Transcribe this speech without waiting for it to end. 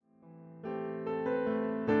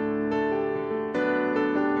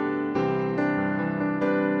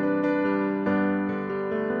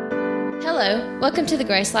Hello, welcome to the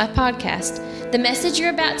Grace Life Podcast. The message you're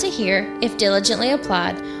about to hear, if diligently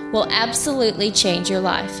applied, will absolutely change your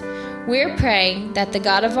life. We're praying that the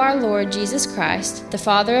God of our Lord Jesus Christ, the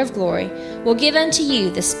Father of glory, will give unto you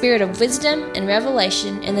the spirit of wisdom and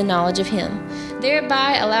revelation in the knowledge of Him,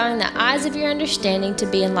 thereby allowing the eyes of your understanding to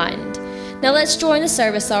be enlightened. Now let's join the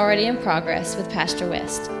service already in progress with Pastor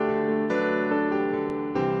West.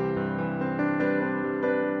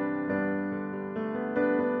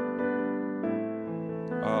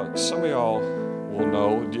 Some of y'all will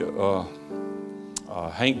know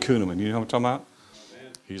Hank Kunneman. You know what I'm talking about?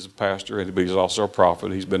 He's a pastor, and he's also a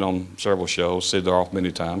prophet. He's been on several shows, said they're off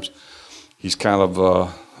many times. He's kind of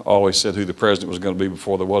always said who the president was going to be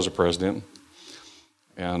before there was a president.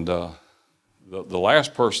 And the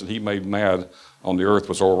last person he made mad on the earth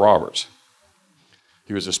was Oral Roberts.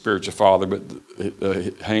 He was a spiritual father, but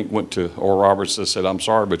Hank went to Oral Roberts and said, "I'm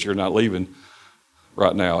sorry, but you're not leaving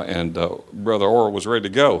right now." And Brother Oral was ready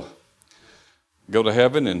to go to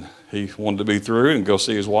heaven, and he wanted to be through and go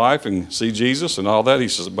see his wife and see Jesus and all that. He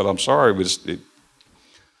says, "But I'm sorry, but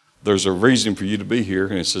there's a reason for you to be here."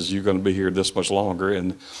 And he says, "You're going to be here this much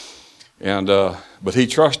longer." But he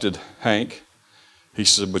trusted Hank. He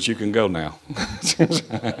said, "But you can go now."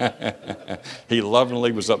 He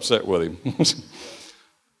lovingly was upset with him.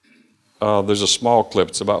 There's a small clip.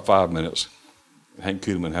 It's about 5 minutes. Hank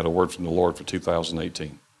Kunneman had a word from the Lord for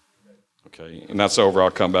 2018. Okay, and that's over.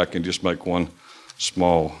 I'll come back and just make one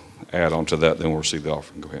small add-on to that, then we'll receive the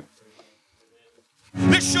offering. Go ahead.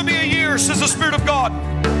 This shall be a year, says the Spirit of God,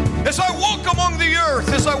 as I walk among the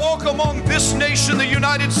earth, as I walk among this nation, the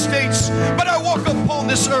United States, but I walk upon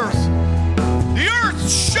this earth. The earth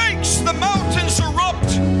shakes, the mountains erupt,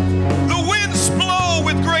 the winds blow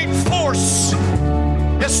with great force.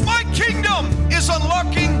 Yes, my kingdom is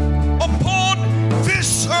unlocking upon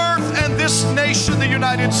this earth and this nation, the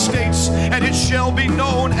United States, and it shall be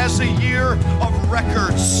known as a year of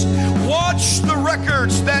records. Watch the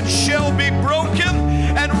records that shall be broken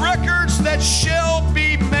and records that shall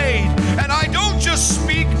be made. And I don't just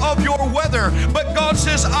speak of your weather, but God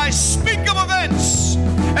says, I speak of events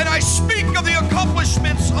and I speak of the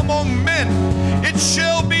accomplishments among men. It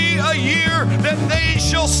shall be a year that they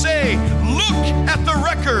shall say, look at the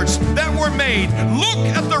records that were made. Look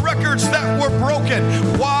at the records that were broken.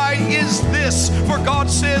 Why is this? For God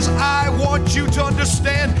says, I want you to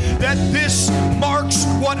understand that this marks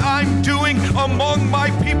what I'm doing among my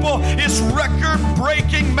people is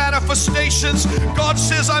record-breaking manifestations. God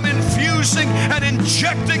says I'm infusing and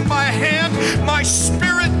injecting my hand, my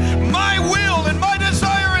spirit, my will, and my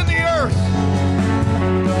desire in the earth.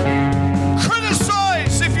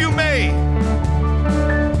 Criticize if you may.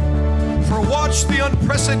 For watch the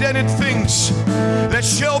unprecedented things that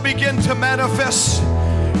shall begin to manifest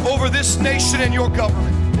over this nation and your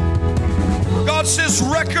government. God says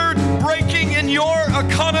record-breaking in your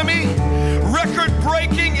economy,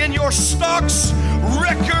 record-breaking in your stocks,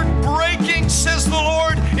 record-breaking, says the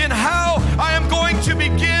Lord, in how I am going to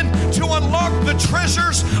begin to unlock the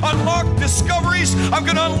treasures, unlock discoveries. I'm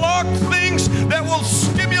going to unlock things that will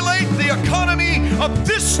stimulate the economy of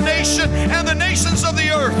this nation and the nations of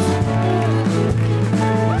the earth.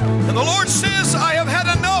 And the Lord says, I have had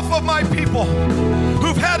enough of my people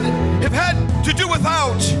who've have had to do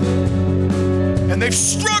without. And they've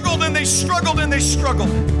struggled and they struggled and they struggled.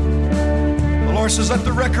 The Lord says, let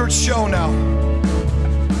the records show now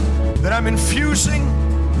that I'm infusing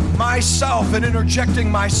myself and interjecting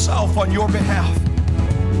myself on your behalf,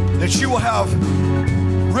 that you will have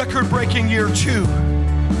record-breaking year 2.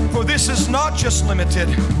 For this is not just limited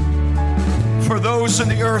for those in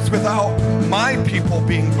the earth without my people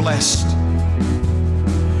being blessed.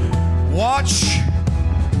 Watch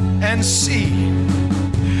and see,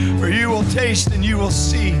 for you will taste and you will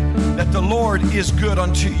see that the Lord is good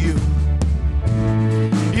unto you.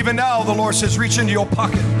 Even now, the Lord says, reach into your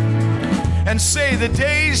pocket and say, the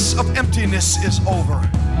days of emptiness is over.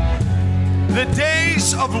 The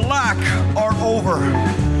days of lack are over.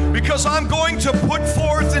 Because I'm going to put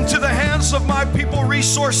forth into the hands of my people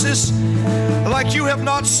resources like you have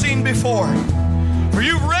not seen before. For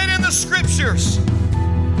you've read in the scriptures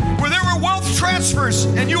where there were wealth transfers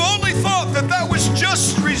and you only thought that that was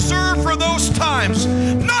just reserved for those times.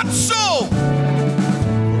 Not so!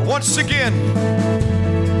 Once again,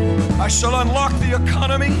 I shall unlock the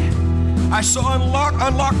economy. I shall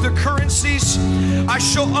unlock the currencies. I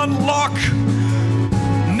shall unlock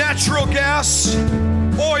natural gas,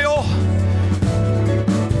 oil,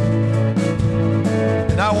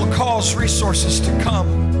 and I will cause resources to come.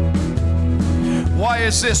 Why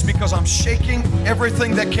is this? Because I'm shaking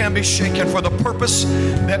everything that can be shaken for the purpose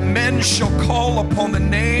that men shall call upon the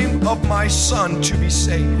name of my Son to be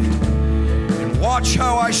saved. And watch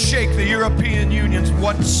how I shake the European Union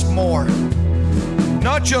once more.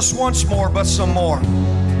 Not just once more, but some more.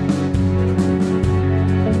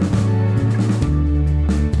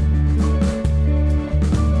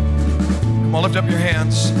 Come on, lift up your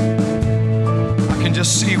hands. I can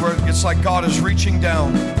just see where it's like God is reaching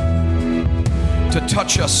down to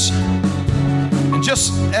touch us. And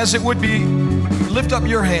just as it would be, lift up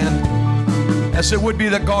your hand, as it would be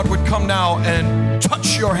that God would come now and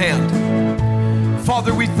touch your hand.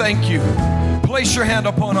 Father, we thank you. Place your hand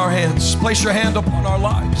upon our hands. Place your hand upon our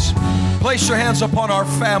lives. Place your hands upon our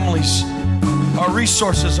families, our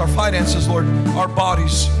resources, our finances, Lord, our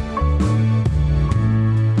bodies.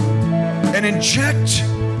 And inject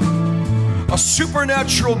a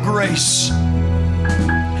supernatural grace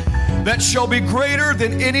that shall be greater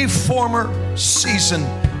than any former season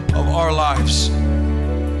of our lives.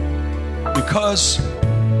 Because,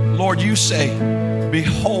 Lord, you say,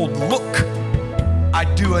 behold, look,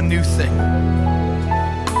 I do a new thing.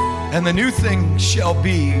 And the new thing shall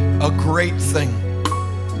be a great thing.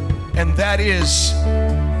 And that is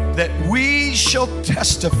that we shall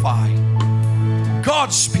testify,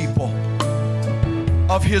 God's people,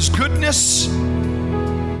 of His goodness,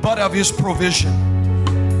 but of His provision,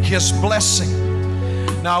 His blessing.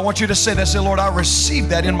 Now I want you to say that. Say, Lord, I receive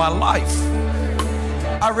that in my life.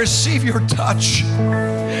 I receive your touch.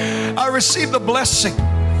 I receive the blessing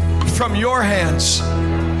from your hands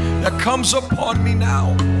that comes upon me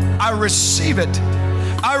now. I receive it.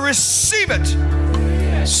 I receive it.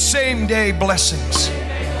 Same day blessings.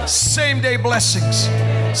 Same day blessings.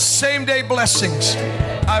 Same day blessings.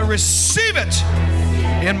 I receive it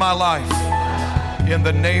in my life. In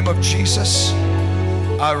the name of Jesus,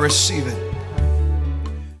 I receive it.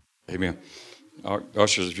 Amen.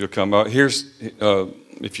 Ushers, if you'll come out. Here's,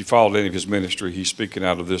 if you followed any of his ministry, he's speaking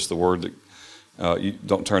out of this, the word that, you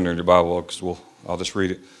don't turn there in your Bible because I'll just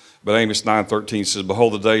read it. But Amos 9:13 says,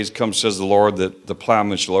 behold, the days come, says the Lord, that the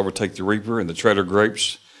plowman shall overtake the reaper and the treader of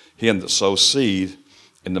grapes, him that sows seed,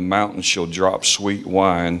 and the mountains shall drop sweet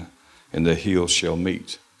wine, and the hills shall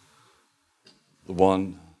meet. The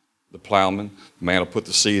plowman, the man will put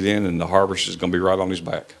the seed in, and the harvest is going to be right on his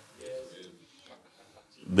back.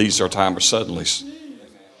 These are time of suddenlies.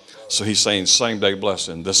 So he's saying same day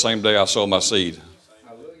blessing. The same day I sow my seed.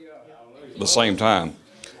 The same time.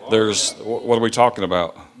 There's, what are we talking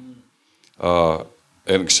about? An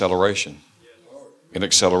acceleration. An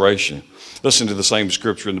acceleration. Listen to the same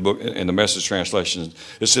scripture in the book, in the Message translation.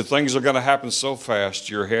 It said things are going to happen so fast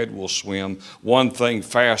your head will swim. One thing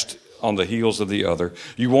fast on the heels of the other.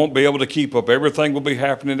 You won't be able to keep up. Everything will be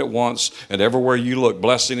happening at once, and everywhere you look,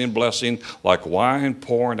 blessing and blessing, like wine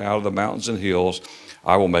pouring out of the mountains and hills.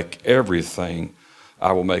 I will make everything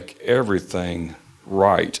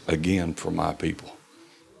right again for my people.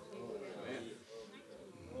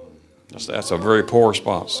 That's a very poor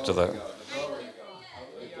response to that.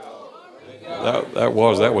 That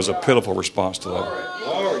was a pitiful response to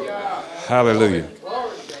that. Hallelujah.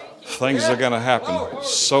 Things are going to happen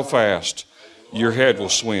so fast, your head will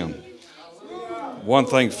swim. One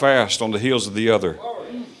thing fast on the heels of the other.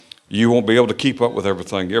 You won't be able to keep up with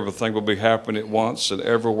everything. Everything will be happening at once, and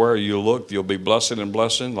everywhere you look, you'll be blessing and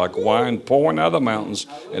blessing, like wine pouring out of the mountains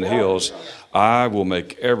and hills. I will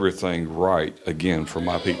make everything right again for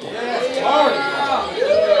my people.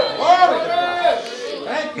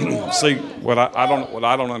 See, what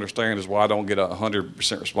I don't understand is why I don't get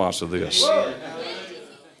 100% response to this.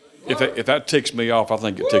 If that ticks me off, I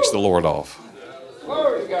think it ticks the Lord off.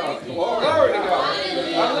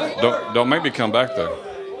 Don't make me come back there.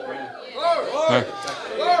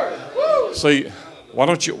 See, why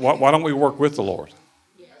don't we work with the Lord?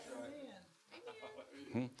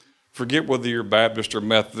 Forget whether you're Baptist or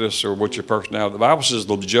Methodist or what your personality. The Bible says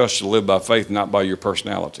the just shall live by faith, not by your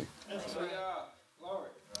personality.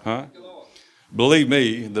 Huh? Believe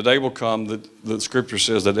me, the day will come that the Scripture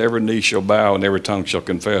says that every knee shall bow and every tongue shall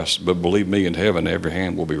confess. But believe me, in heaven, every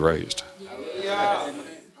hand will be raised.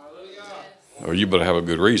 Or you better have a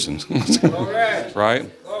good reason. Right?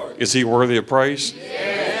 Is He worthy of praise?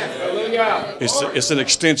 It's an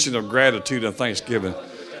extension of gratitude and thanksgiving.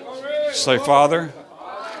 Say, Father,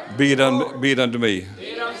 be it unto me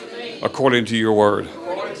according to your word.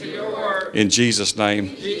 In Jesus'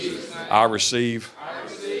 name, I receive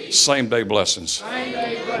same day blessings.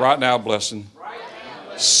 Right now blessing.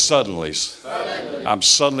 Suddenlies. I'm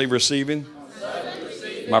suddenly receiving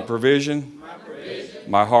my provision,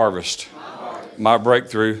 my harvest, my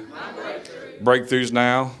breakthrough. Breakthroughs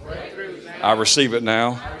now. I receive it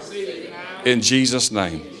now. In Jesus'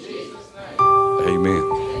 name. Amen.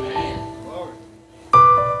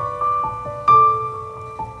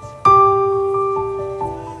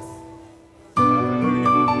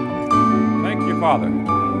 Thank you, Father.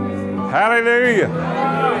 Hallelujah.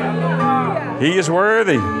 He is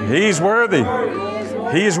worthy. He's worthy.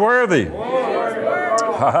 He's worthy.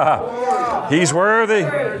 He's worthy.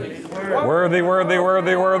 Worthy, worthy,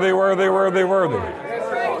 worthy, worthy, worthy, worthy, worthy.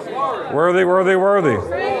 Worthy, worthy, worthy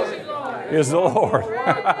is the Lord.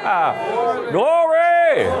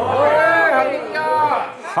 Glory!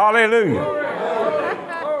 Hallelujah.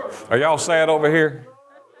 Are y'all sad over here?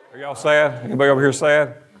 Are y'all sad? Anybody over here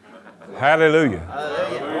sad?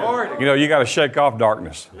 Hallelujah. You know, you got to shake off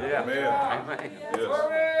darkness.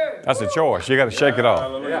 That's a choice. You got to shake it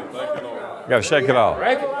off. You got to shake it off.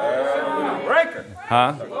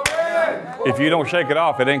 Huh? If you don't shake it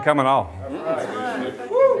off, it ain't coming off.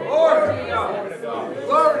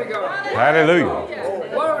 Hallelujah.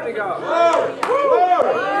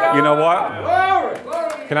 You know what?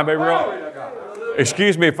 Can I be real?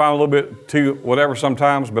 Excuse me if I'm a little bit too whatever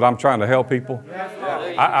sometimes, but I'm trying to help people.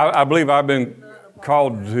 I believe I've been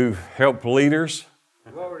called to help leaders,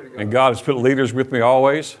 and God has put leaders with me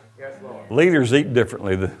always. Leaders eat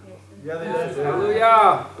differently.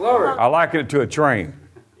 I liken it to a train.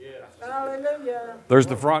 There's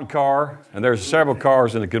the front car, and there's several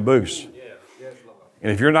cars in the caboose.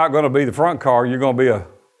 And if you're not going to be the front car, you're going to be a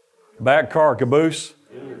back car caboose,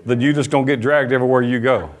 then you're just going to get dragged everywhere you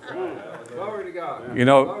go. You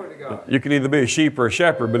know, you can either be a sheep or a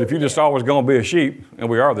shepherd, but if you're just always going to be a sheep, and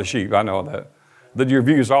we are the sheep, I know that, then your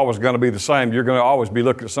view is always going to be the same. You're going to always be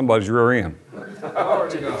looking at somebody's rear end.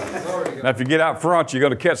 Now, if you get out front, you're going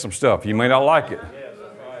to catch some stuff. You may not like it,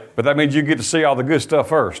 but that means you get to see all the good stuff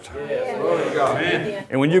first.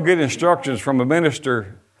 And when you get instructions from a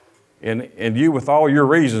minister, and you with all your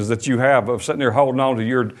reasons that you have of sitting there holding on to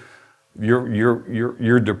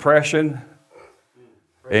your depression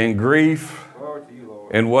and grief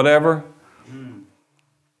and whatever,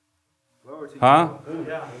 huh?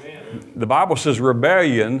 The Bible says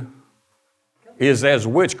rebellion is as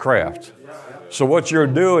witchcraft. So what you're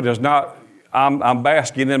doing is not, I'm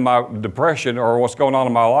basking in my depression or what's going on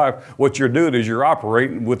in my life. What you're doing is you're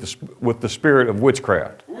operating with the spirit of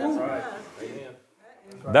witchcraft.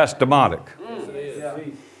 That's demonic.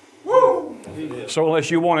 So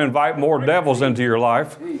unless you want to invite more devils into your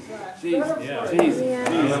life, you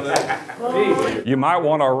might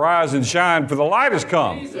want to arise and shine, for the light has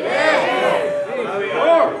come.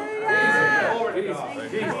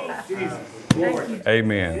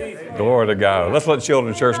 Amen. Glory to God. Let's let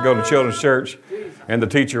Children's Church go to Children's Church, and the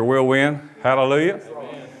teacher will win. Hallelujah.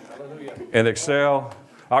 And excel.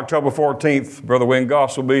 October 14th, Brother Wayne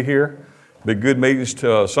Goss will be here. Be good meetings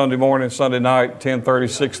to Sunday morning, Sunday night,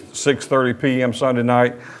 10:30, 6:30 p.m. Sunday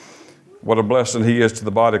night. What a blessing he is to the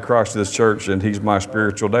body of Christ of this church, and he's my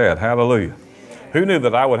spiritual dad. Hallelujah. Who knew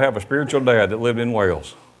that I would have a spiritual dad that lived in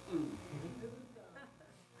Wales?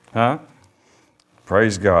 Huh?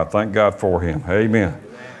 Praise God. Thank God for him. Amen.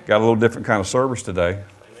 Got a little different kind of service today.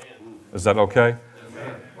 Is that okay?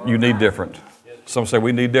 You need different. Some say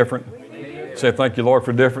we need different. Say thank you, Lord,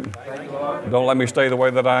 for different. Don't let me stay the way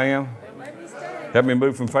that I am. Help me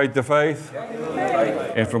move from faith to faith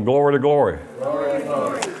and from glory to glory.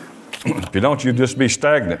 If you don't, you'll just be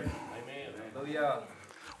stagnant.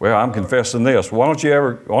 Well, I'm confessing this. Why don't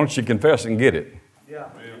you confess and get it?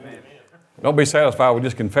 Don't be satisfied with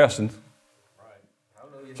just confessing.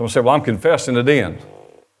 Someone said, well, I'm confessing it in.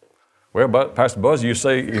 Well, but Pastor Buzz, you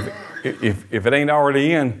say if it ain't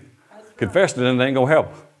already in, confessing it in, it ain't going to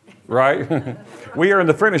help. Right? We are in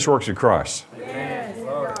the finished works of Christ.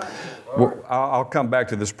 Well, I'll come back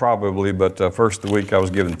to this probably, but first of the week I was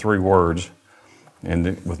given 3 words and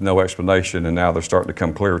with no explanation, and now they're starting to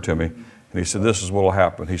come clear to me. And he said, this is what will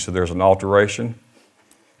happen. He said, there's an alteration,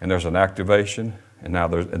 and there's an activation, and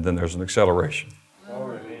then there's an acceleration.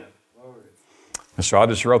 And so I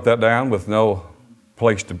just wrote that down with no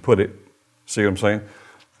place to put it. See what I'm saying?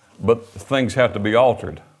 But things have to be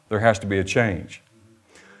altered. There has to be a change.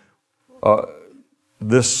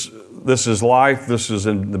 This is life. This is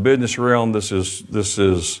in the business realm. This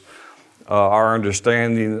is our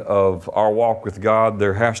understanding of our walk with God.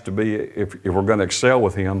 There has to be, if we're going to excel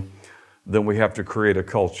with Him, then we have to create a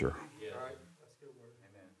culture.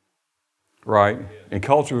 Right? And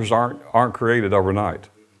cultures aren't created overnight.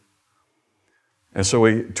 And so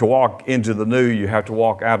to walk into the new, you have to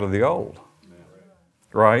walk out of the old.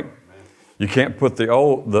 Right? You can't put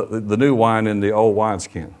the new wine in the old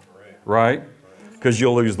wineskin. Right? Because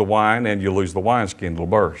you'll lose the wine and you'll lose the wineskin. It'll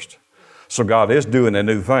burst. So God is doing a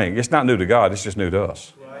new thing. It's not new to God, it's just new to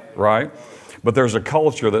us, right? But there's a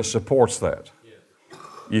culture that supports that.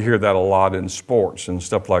 You hear that a lot in sports and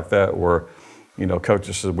stuff like that where,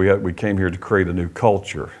 coaches say we came here to create a new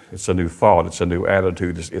culture. It's a new thought. It's a new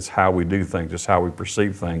attitude. It's how we do things. It's how we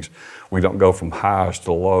perceive things. We don't go from highs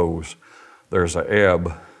to lows. There's an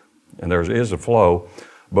ebb and there is a flow,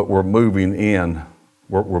 but we're moving in.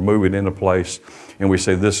 We're moving into place and we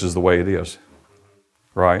say this is the way it is,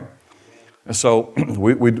 right? And so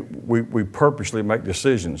we purposely make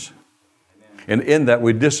decisions. And in that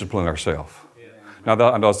we discipline ourselves. Now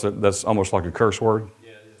I know that's almost like a curse word.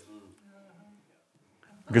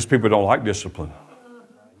 Because people don't like discipline.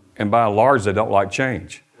 And by and large, they don't like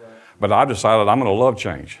change. But I decided I'm going to love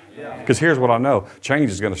change. Because here's what I know. Change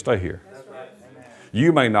is going to stay here.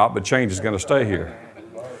 You may not, but change is going to stay here.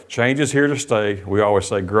 Change is here to stay. We always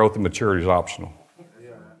say growth and maturity is optional.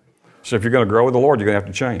 So if you're going to grow with the Lord, you're going to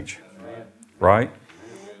have to change. Right?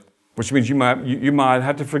 Which means you might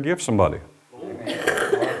have to forgive somebody.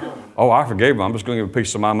 Oh, I forgave him. I'm just going to give a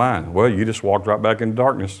piece of my mind. Well, you just walked right back into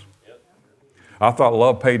darkness. I thought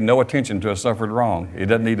love paid no attention to a suffered wrong. It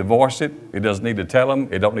doesn't need to voice it. It doesn't need to tell them.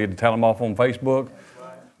 It don't need to tell them off on Facebook.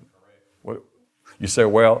 What? You say,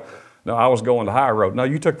 well, no, I was going the high road. No,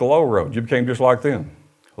 you took the low road. You became just like them.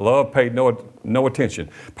 Love paid no attention.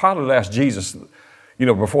 Pilate asked Jesus,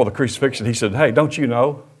 before the crucifixion, he said, hey, don't you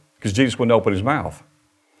know? Because Jesus wouldn't open his mouth.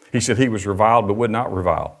 He said he was reviled but would not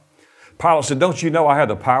revile. Pilate said, don't you know I had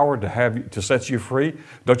the power to set you free?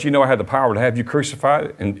 Don't you know I had the power to have you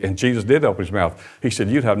crucified? And Jesus did open his mouth. He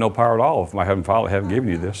said, you'd have no power at all if my heavenly Father hadn't given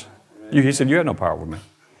you this. He said, you had no power with me.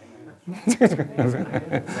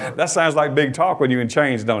 That sounds like big talk when you're in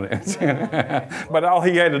chains, don't it? But all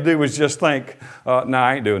he had to do was just think, no,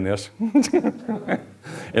 I ain't doing this.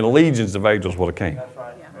 And legions of angels would have came.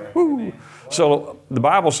 Woo. So the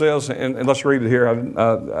Bible says, and let's read it here.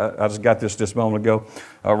 I just got this moment ago.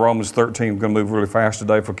 Romans 13. I'm going to move really fast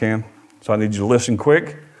today if I can. So I need you to listen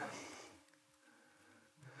quick.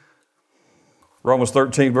 Romans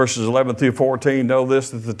 13, verses 11 through 14. Know this,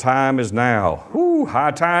 that the time is now. Woo,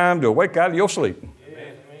 high time to wake out of your sleep.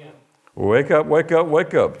 Amen. Wake up, wake up,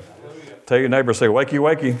 wake up. Tell your neighbor, say, wakey,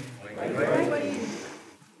 wakey.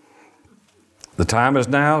 The time is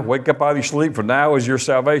now. Wake up out of your sleep, for now is your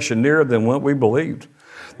salvation nearer than what we believed.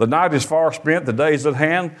 The night is far spent, the day is at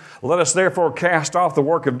hand. Let us therefore cast off the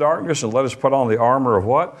work of darkness and let us put on the armor of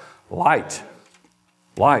what? Light.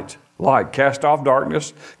 Light. Light. Cast off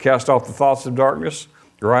darkness. Cast off the thoughts of darkness.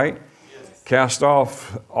 Right? Yes. Cast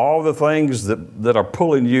off all the things that are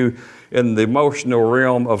pulling you in the emotional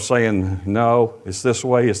realm of saying, no, it's this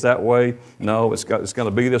way, it's that way. No, it's going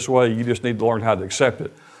to be this way. You just need to learn how to accept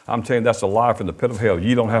it. I'm telling you, that's a lie from the pit of hell.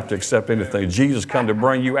 You don't have to accept anything. Jesus come to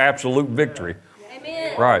bring you absolute victory.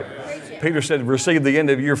 Amen. Right. Peter said, receive the end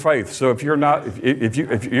of your faith. So if you're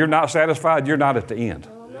not satisfied, you're not at the end.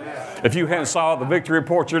 If you hadn't saw the victory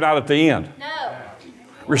report, you're not at the end. No.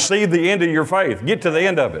 Receive the end of your faith. Get to the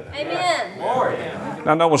end of it. Amen.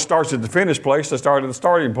 Now, no one starts at the finish place. They start at the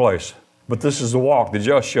starting place. But this is the walk. The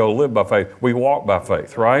just shall live by faith. We walk by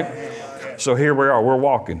faith, right? So here we are. We're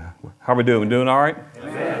walking. How are we doing? Doing all right?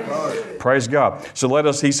 Amen. Praise God. So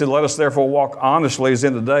he said, let us therefore walk honestly as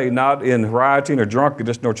in the day, not in rioting or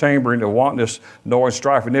drunkenness, nor chambering, or wantonness, nor in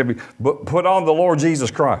strife and envy, but put on the Lord Jesus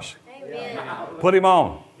Christ. Amen. Put him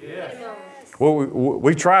on. Yes. Well,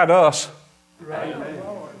 we tried us. Right.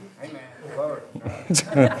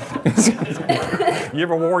 You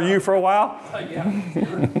ever wore you for a while?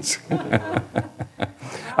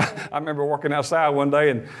 I remember working outside one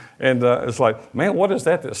day and it's like, man, what is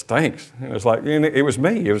that stinks? And it's like, it was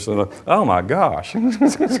me. It was, oh my gosh.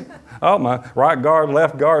 Oh my, right guard,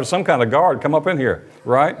 left guard, some kind of guard come up in here,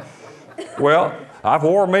 right? Well, I've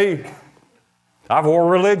wore me. I've wore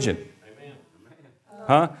religion.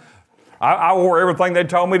 Huh? I wore everything they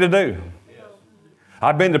told me to do.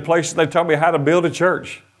 I've been to places they told me how to build a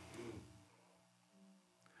church.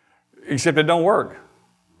 Except it don't work.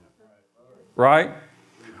 Right?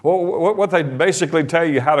 Well, what they basically tell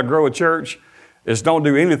you how to grow a church is don't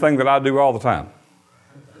do anything that I do all the time.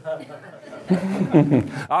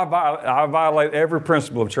 I violate every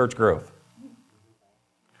principle of church growth.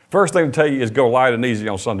 First thing to tell you is go light and easy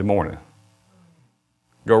on Sunday morning.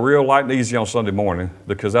 Go real light and easy on Sunday morning,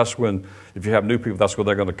 because that's when, if you have new people, that's when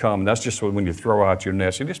they're going to come. And that's just when you throw out your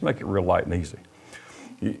nest. You just make it real light and easy.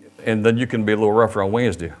 And then you can be a little rougher on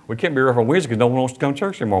Wednesday. We can't be rough on Wednesday because no one wants to come to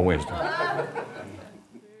church anymore on Wednesday.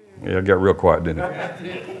 Yeah, it got real quiet, didn't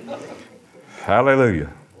it?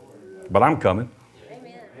 Hallelujah. But I'm coming.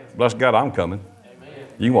 Amen. Bless God, I'm coming. Amen.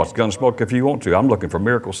 You can watch Gunsmoke if you want to. I'm looking for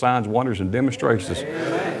miracles, signs, wonders, and demonstrations.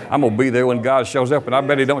 Amen. I'm going to be there when God shows up, and I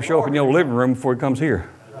bet he don't show up in your living room before he comes here.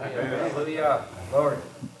 Hallelujah. Lord.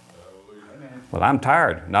 Well, I'm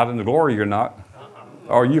tired. Not in the glory you're not.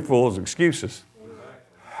 Or are you full of excuses?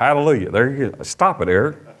 Hallelujah. There you go. Stop it,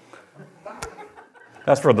 Eric.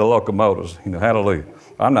 That's for the locomotives. Hallelujah.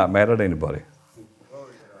 I'm not mad at anybody.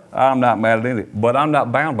 I'm not mad at anybody, but I'm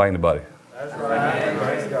not bound by anybody. That's right.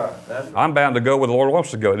 Praise God. I'm bound to go where the Lord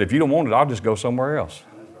wants to go. And if you don't want it, I'll just go somewhere else.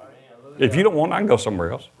 If you don't want it, I can go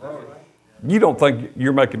somewhere else. You don't think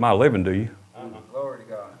you're making my living, do you? Glory to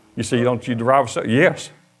God. You see, don't you drive? Yes.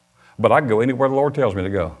 But I can go anywhere the Lord tells me to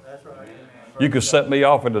go. You could set me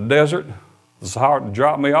off in the desert, the Sahara,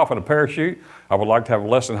 drop me off in a parachute. I would like to have a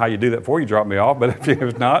lesson how you do that before you drop me off, but if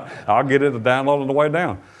it's not, I'll get it to download on the way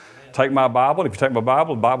down. Take my Bible. If you take my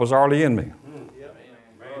Bible, the Bible's already in me.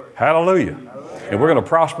 Hallelujah. And we're going to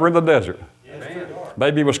prosper in the desert.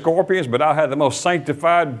 Maybe with scorpions, but I had the most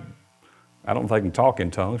sanctified, I don't think I can talk in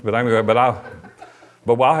tongues, but anyway, but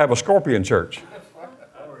I'll have a scorpion church.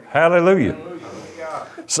 Hallelujah.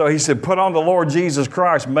 So he said, put on the Lord Jesus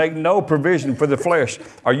Christ, make no provision for the flesh.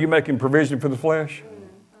 Are you making provision for the flesh?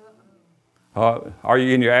 Are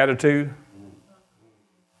you in your attitude?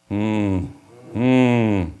 Well,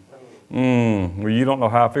 you don't know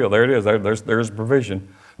how I feel. There it is. There's provision.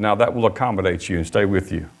 Now that will accommodate you and stay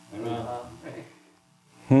with you.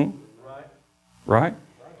 Right?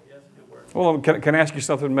 Well, can I ask you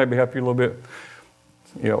something to maybe help you a little bit?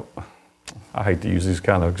 I hate to use these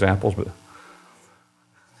kind of examples, but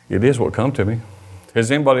it is what come to me.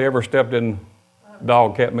 Has anybody ever stepped in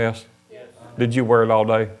dog cat mess? Yes. Did you wear it all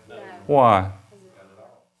day? No. Why?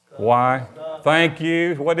 Why? Thank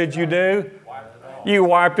you. What did you do? You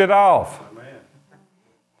wiped it off.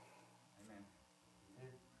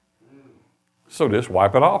 So just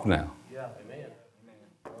wipe it off now.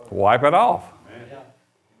 Wipe it off.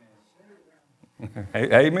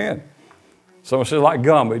 Amen. Someone says like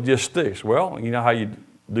gum, it just sticks. Well, you know how you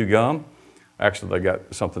do gum? Actually, they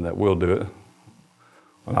got something that will do it.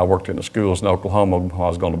 When I worked in the schools in Oklahoma, when I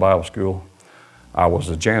was going to Bible school, I was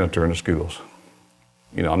a janitor in the schools.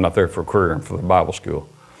 I'm not there for a career, I'm for the Bible school.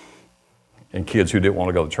 And kids who didn't want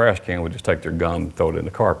to go to the trash can would just take their gum and throw it in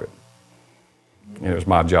the carpet. And it was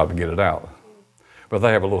my job to get it out. But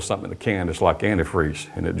they have a little something in the can that's like antifreeze,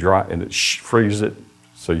 and it freezes it,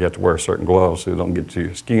 so you have to wear certain gloves so it don't get to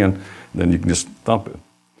your skin, and then you can just thump it.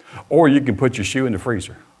 Or you can put your shoe in the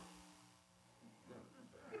freezer.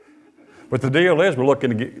 But the deal is we're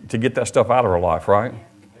looking to get that stuff out of our life, right?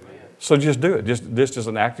 So just do it. Just as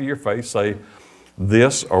an act of your faith, say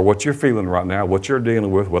this or what you're feeling right now, what you're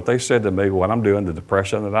dealing with, what they said to me, what I'm doing, the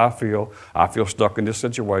depression that I feel stuck in this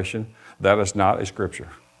situation. That is not a scripture.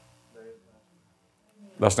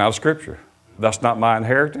 That's not a scripture. That's not my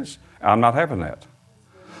inheritance. I'm not having that.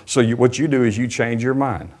 So what you do is you change your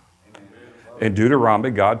mind. In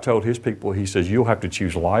Deuteronomy, God told his people, he says, you'll have to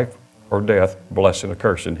choose life or death, blessing or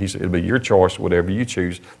cursing. He said, it'll be your choice, whatever you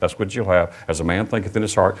choose, that's what you'll have. As a man thinketh in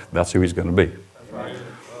his heart, that's who he's going to be. Right.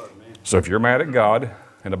 So if you're mad at God,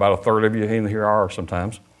 and about a third of you in here are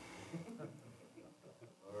sometimes,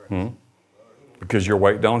 because you're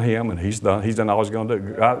waiting on him, and he's done all he's going to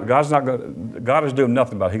do. God is doing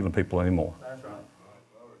nothing about healing people anymore.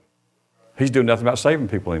 He's doing nothing about saving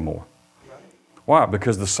people anymore. Why?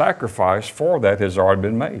 Because the sacrifice for that has already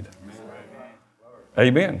been made.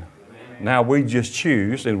 Amen. Now we just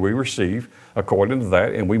choose and we receive according to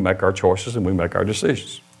that, and we make our choices and we make our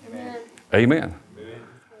decisions. Amen. Amen.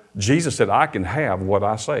 Jesus said, I can have what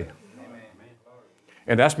I say.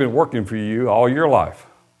 And that's been working for you all your life.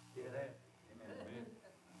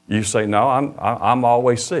 You say, no, I'm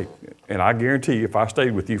always sick. And I guarantee you, if I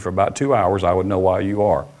stayed with you for about 2 hours, I would know why you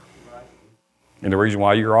are. And the reason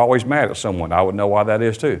why you're always mad at someone, I would know why that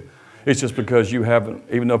is too. It's just because you haven't,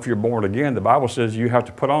 even though if you're born again, the Bible says you have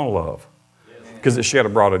to put on love. Because it's shed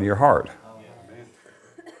abroad in your heart.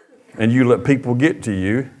 And you let people get to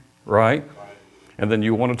you, right? And then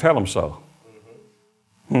you want to tell them so.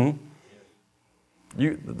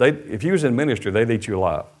 If you was in ministry, they'd eat you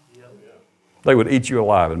alive. They would eat you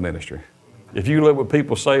alive in ministry. If you let what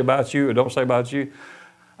people say about you or don't say about you,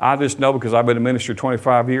 I just know because I've been in ministry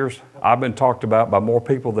 25 years, I've been talked about by more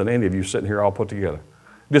people than any of you sitting here all put together.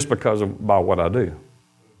 Just because by what I do.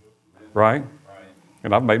 Right?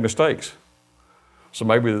 And I've made mistakes. So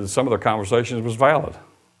maybe some of the conversations was valid.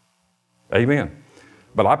 Amen.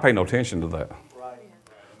 But I pay no attention to that.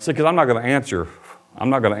 See, because I'm not going to answer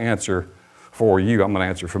for you, I'm going to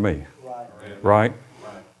answer for me. Right?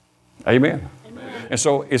 Amen. And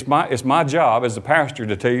so it's my job as a pastor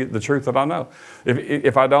to tell you the truth that I know.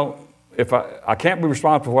 If I can't be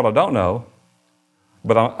responsible for what I don't know,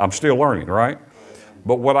 but I'm still learning, right?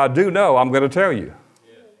 But what I do know, I'm going to tell you.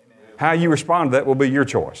 How you respond to that will be your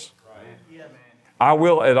choice. I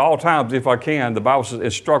will at all times, if I can, the Bible says,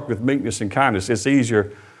 instruct with meekness and kindness. It's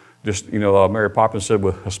easier, just, Mary Poppins said,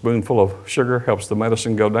 with a spoonful of sugar helps the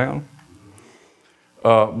medicine go down.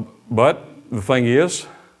 But the thing is,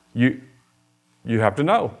 you have to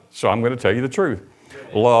know. So I'm going to tell you the truth.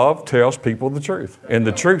 Love tells people the truth, and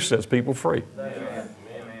the truth sets people free.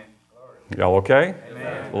 Y'all okay?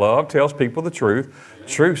 Love tells people the truth.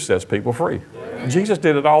 Truth sets people free. Jesus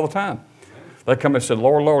did it all the time. They come and said,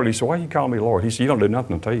 Lord, Lord. He said, why are you calling me Lord? He said, you don't do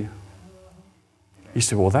nothing, I'll tell you. He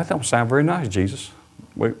said, well, that don't sound very nice, Jesus.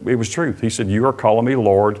 It was truth. He said, you are calling me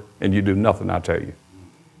Lord, and you do nothing, I tell you.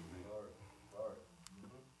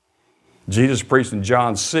 Jesus preached in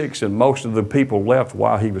John 6, and most of the people left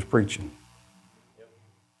while he was preaching.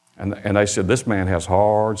 And they said, this man has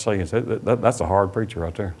hard sayings. That's a hard preacher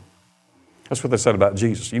right there. That's what they said about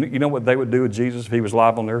Jesus. You know what they would do with Jesus if he was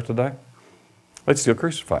live on the earth today? They'd still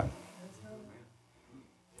crucify him.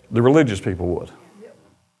 The religious people would.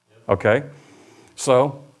 Okay?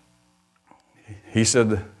 So, they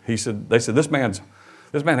said, this man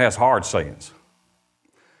has hard sayings.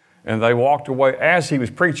 And they walked away as he was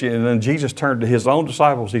preaching, and then Jesus turned to his own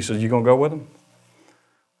disciples. He said, you going to go with him?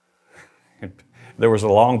 And there was a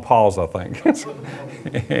long pause, I think.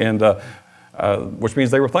 And which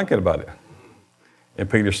means they were thinking about it. And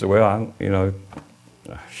Peter said, well, you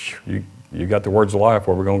got the words of life,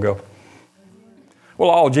 where we're going to go. Well,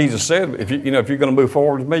 all Jesus said, if you're going to move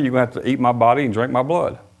forward with me, you're going to have to eat my body and drink my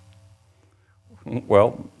blood.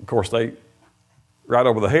 Well, of course, they right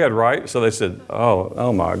over the head, right? So they said,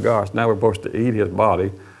 oh my gosh, now we're supposed to eat his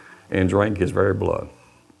body and drink his very blood.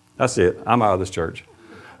 That's it. I'm out of this church.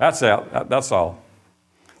 That's out. That's all.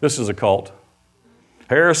 This is a cult.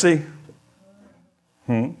 Heresy?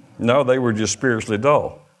 No, they were just spiritually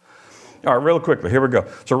dull. All right, real quickly, here we go.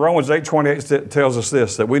 So Romans 8:28 tells us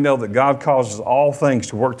this, that we know that God causes all things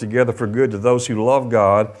to work together for good to those who love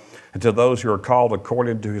God and to those who are called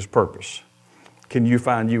according to his purpose. Can you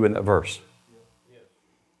find you in that verse?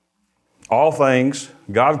 All things,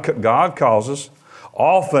 God causes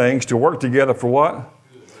all things to work together for what?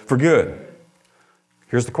 For good.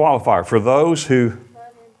 Here's the qualifier. For those who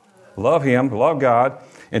love him, love God,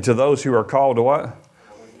 and to those who are called to what?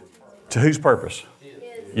 To whose purpose?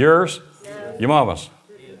 Yours? Your mama's?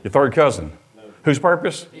 Your third cousin? Whose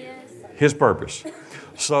purpose? His purpose.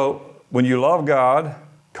 So when you love God,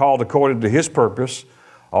 called according to his purpose,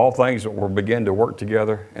 all things will begin to work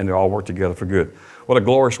together, and they all work together for good. What a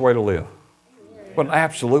glorious way to live. What an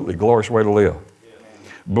absolutely glorious way to live.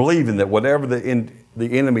 Believing that whatever the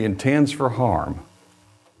enemy intends for harm,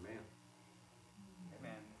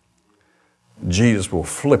 Jesus will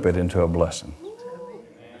flip it into a blessing.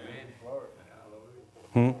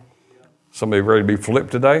 Somebody ready to be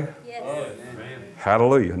flipped today? Yes.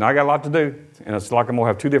 Hallelujah. Now I got a lot to do, and it's like I'm going to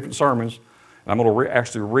have two different sermons, and I'm going to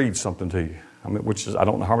actually read something to you. Which is, I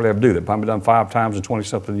don't hardly ever do that. I've been done 5 times in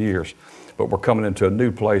 20-something years. But we're coming into a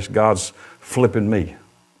new place. God's flipping me.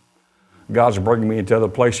 God's bringing me into other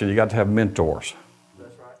places. You got to have mentors.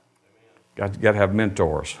 That's right. Got to have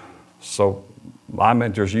mentors. So my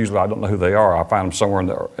mentors, usually I don't know who they are. I find them somewhere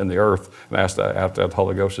in the earth and ask after the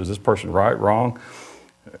Holy Ghost, is this person right, wrong,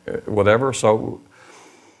 whatever. So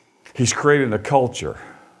he's creating a culture.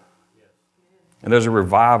 And there's a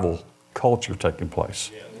revival culture taking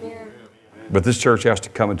place. But this church has to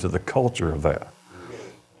come into the culture of that.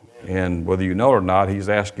 And whether you know it or not, he's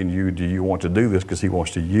asking you, do you want to do this? Because he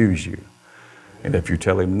wants to use you. And if you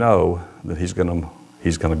tell him no, then he's going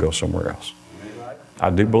to go somewhere else. I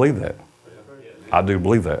do believe that. I do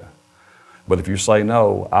believe that. But if you say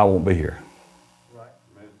no, I won't be here.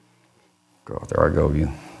 God, there I go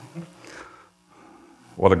again.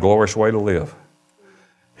 What a glorious way to live.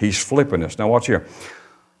 He's flipping us. Now watch here.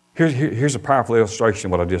 Here's a powerful illustration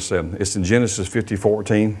of what I just said. It's in Genesis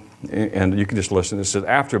 50:14, and you can just listen. It says,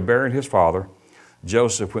 after burying his father,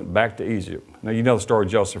 Joseph went back to Egypt. Now, you know the story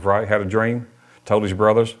of Joseph, right? Had a dream, told his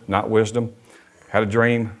brothers, not wisdom. Had a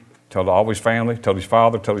dream, told all his family, told his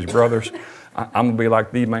father, told his brothers, I'm going to be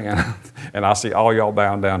like the man, and I see all y'all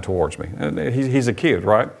bowing down towards me. And he's a kid,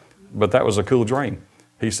 right? But that was a cool dream.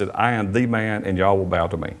 He said, I am the man, and y'all will bow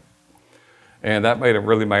to me. And that made him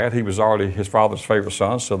really mad. He was already his father's favorite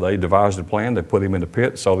son, so they devised a plan. They put him in the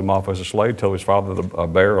pit, sold him off as a slave, told his father that a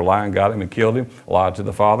bear or a lion got him and killed him, lied to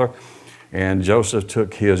the father. And Joseph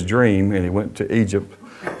took his dream and he went to Egypt.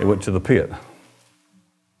 He went to the pit.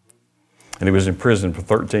 And he was in prison for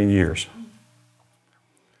 13 years.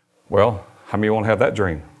 Well, how many want to have that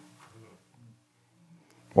dream?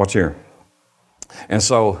 Watch here. And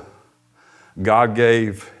so God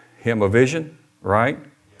gave him a vision. right?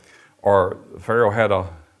 Or Pharaoh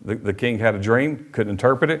the king had a dream, couldn't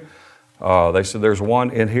interpret it. They said, there's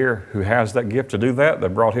one in here who has that gift to do that. They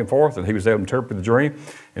brought him forth, and he was able to interpret the dream.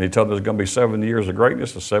 And he told them there's going to be 7 years of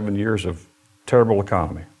greatness and 7 years of terrible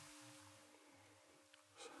economy.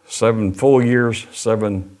 7 full years,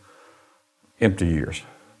 7 empty years.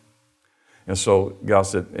 And so God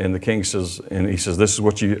said, and the king says, and he says, this is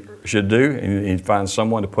what you should do. And you need to find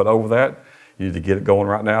someone to put over that. You need to get it going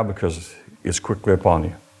right now because it's quickly upon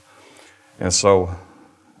you. And so,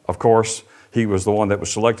 of course, he was the one that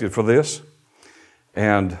was selected for this.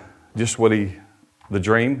 And just the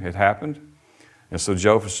dream had happened. And so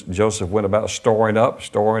Joseph went about storing up.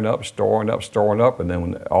 And then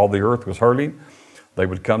when all the earth was hurting, they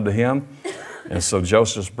would come to him. And so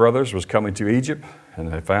Joseph's brothers was coming to Egypt,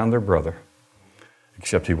 and they found their brother.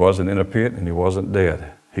 Except he wasn't in a pit and he wasn't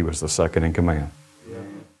dead. He was the second in command.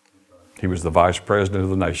 He was the vice president of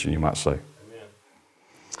the nation, you might say.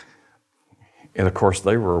 And of course,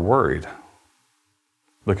 they were worried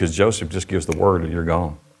because Joseph just gives the word and you're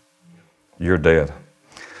gone. You're dead.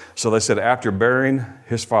 So they said, after burying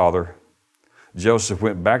his father, Joseph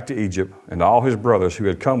went back to Egypt, and all his brothers who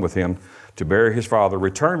had come with him to bury his father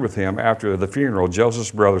returned with him. After the funeral,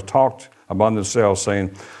 Joseph's brothers talked among themselves,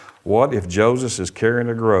 saying, what if Joseph is carrying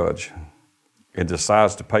a grudge and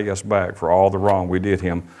decides to pay us back for all the wrong we did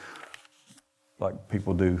him, like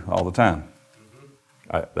people do all the time?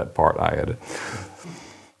 That part I added.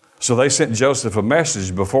 So they sent Joseph a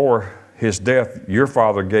message before his death. Your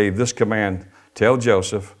father gave this command, tell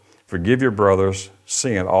Joseph, forgive your brothers'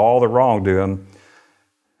 sin, all the wrongdoing.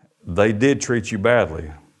 They did treat you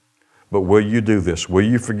badly, but will you do this? Will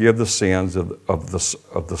you forgive the sins of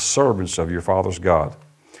the servants of your father's God?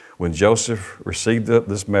 When Joseph received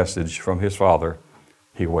this message from his father,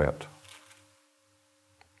 he wept.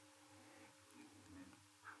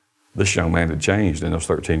 This young man had changed in those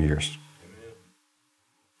 13 years.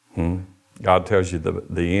 God tells you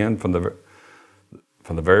the end from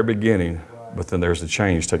the very beginning, but then there's a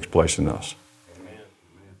change takes place in us.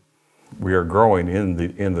 We are growing in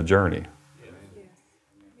the journey.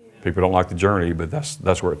 People don't like the journey, but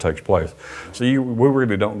that's where it takes place. So we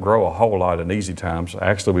really don't grow a whole lot in easy times.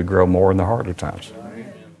 Actually, we grow more in the harder times.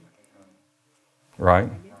 Right?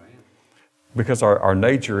 Because our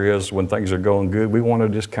nature is when things are going good, we want to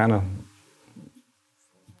just kind of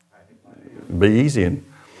be easy and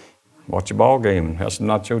watch a ball game and have some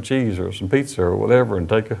nacho cheese or some pizza or whatever and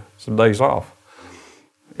take some days off.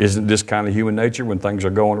 Isn't this kind of human nature when things are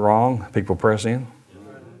going wrong, people press in?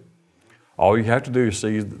 All you have to do is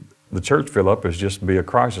see the church fill up is just be a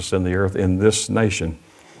crisis in the earth in this nation.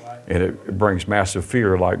 And it brings massive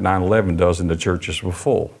fear like 9/11 does in the churches were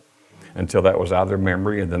full. Until that was out of their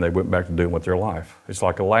memory, and then they went back to doing with their life. It's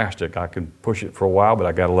like elastic. I can push it for a while, but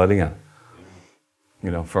I got to let it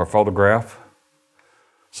in. For a photograph,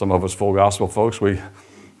 some of us full gospel folks, for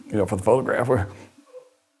the photograph,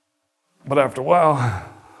 but after a while,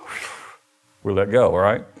 we let go,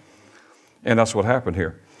 right? And that's what happened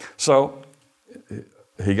here. So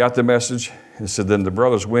he got the message. It said then the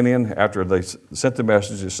brothers went in, after they sent the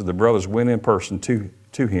message, it said the brothers went in person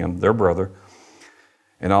to him, their brother,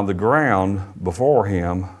 and on the ground before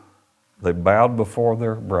him, they bowed before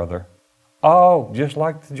their brother. Oh, just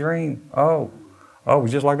like the dream. Oh,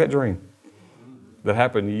 just like that dream that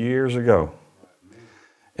happened years ago.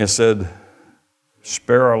 And said,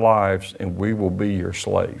 spare our lives and we will be your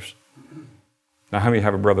slaves. Now, how many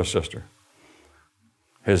have a brother or sister?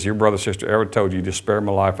 Has your brother or sister ever told you, just spare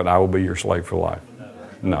my life and I will be your slave for life?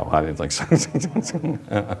 No, I didn't think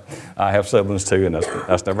so. I have siblings too, and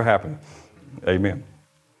that's never happened. Amen.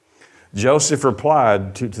 Joseph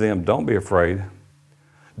replied to them, don't be afraid.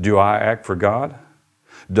 Do I act for God?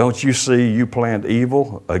 Don't you see you planned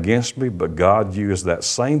evil against me, but God used that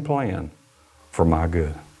same plan for my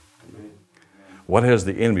good. Amen. What has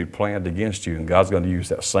the enemy planned against you? And God's going to use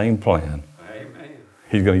that same plan. Amen.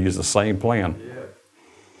 He's going to use the same plan. Yeah.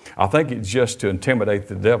 I think it's just to intimidate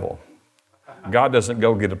the devil. God doesn't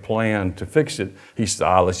go get a plan to fix it. He says,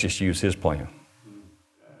 let's just use his plan.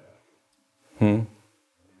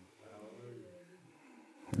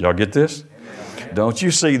 Y'all get this? Amen. Don't you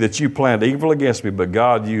see that you planned evil against me, but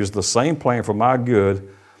God used the same plan for my good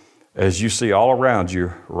as you see all around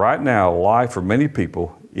you. Right now, life for many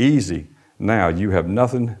people, easy. Now you have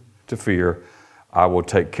nothing to fear. I will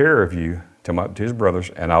take care of you, to his brothers,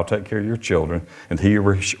 and I'll take care of your children. And he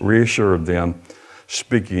reassured them,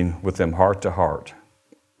 speaking with them heart to heart.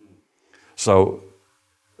 So,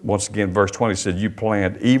 once again, verse 20 said, you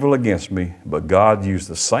planned evil against me, but God used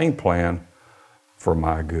the same plan for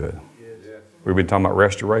my good. Yes. We've been talking about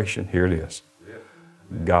restoration. Here it is. Yes.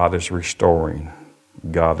 God is restoring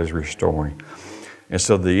God is restoring. And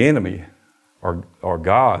so the enemy, or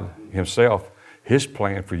God himself, his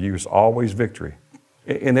plan for you is always victory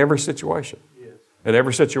in every situation. In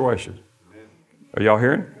every situation. Are y'all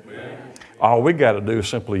hearing? All we got to do is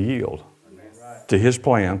simply yield to his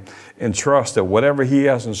plan and trust that whatever he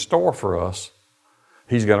has in store for us,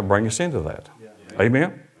 he's going to bring us into that.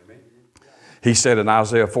 Amen? He said in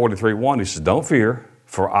Isaiah 43:1, he says, don't fear,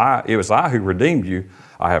 for it was I who redeemed you.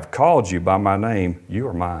 I have called you by my name. You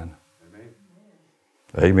are mine.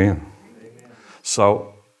 Amen.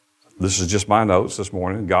 So this is just my notes this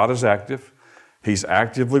morning. God is active. He's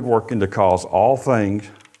actively working to cause all things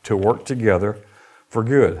to work together for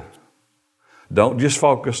good. Don't just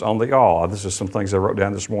focus on the all. This is some things I wrote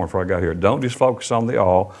down this morning before I got here. Don't just focus on the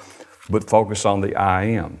all, but focus on the I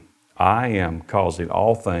am. I am causing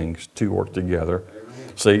all things to work together.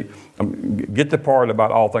 See, get the part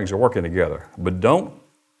about all things are working together, but don't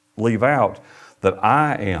leave out that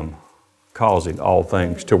I am causing all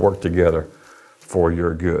things to work together for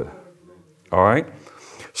your good. All right?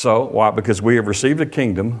 So, why? Because we have received a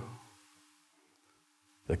kingdom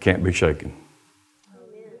that can't be shaken.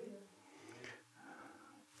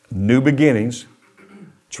 New beginnings,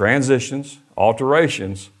 transitions,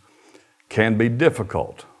 alterations can be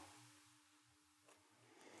difficult.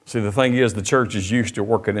 See, the thing is, the church is used to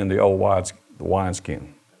working in the old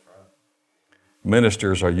wineskin.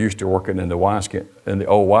 Ministers are used to working in the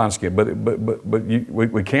old wineskin, but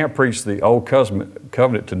we can't preach the old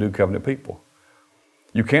covenant to new covenant people.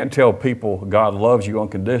 You can't tell people God loves you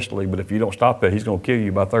unconditionally, but if you don't stop that, he's going to kill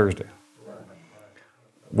you by Thursday.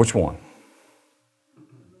 Which one?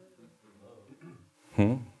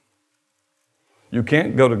 You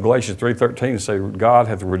can't go to Galatians 3:13 and say God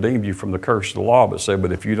hath redeemed you from the curse of the law, but say,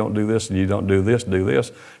 but if you don't do this and you don't do this,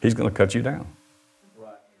 he's going to cut you down.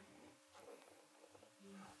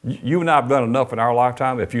 You and I have done enough in our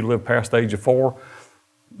lifetime. If you live past the age of 4,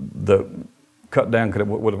 the cut down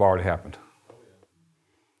would have already happened.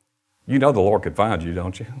 You know the Lord could find you,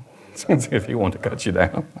 don't you? If he wanted to cut you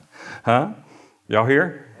down. Huh? Y'all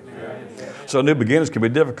hear? So new beginnings can be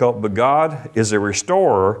difficult, but God is a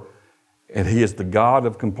restorer, and he is the God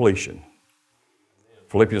of completion.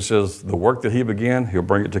 Philippians says, the work that he began, he'll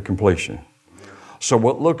bring it to completion. So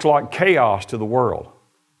what looks like chaos to the world,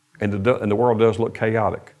 and the world does look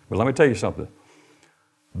chaotic, but let me tell you something.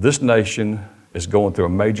 This nation is going through a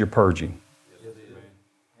major purging.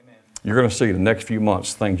 You're going to see in the next few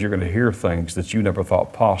months you're going to hear things that you never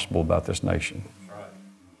thought possible about this nation.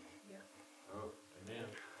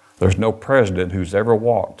 There's no president who's ever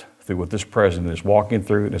walked through what this president is walking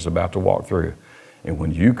through and is about to walk through. And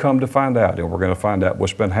when you come to find out, and we're going to find out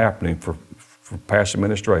what's been happening for past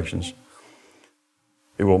administrations,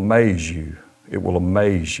 it will amaze you. It will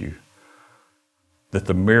amaze you that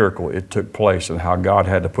the miracle it took place and how God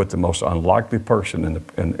had to put the most unlikely person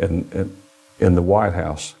in the White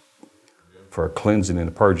House for a cleansing and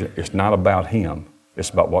a purging. It's not about him.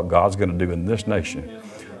 It's about what God's going to do in this nation.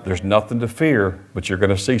 There's nothing to fear, but you're going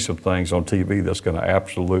to see some things on TV that's going to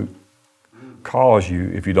absolutely cause you,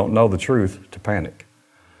 if you don't know the truth, to panic.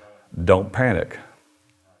 Don't panic.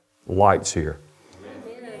 Light's here.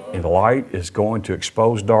 And light is going to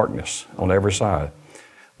expose darkness on every side.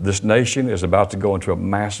 This nation is about to go into a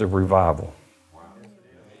massive revival.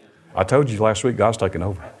 I told you last week, God's taking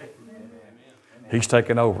over. He's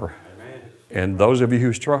taking over. And those of you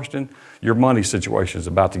who's trusting, your money situation is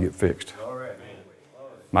about to get fixed.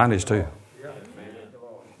 Mine is too.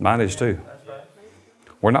 Mine is too.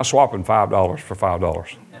 We're not swapping $5 for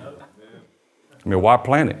 $5. I mean, why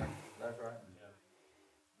plan it?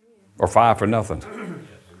 Or 5 for nothing.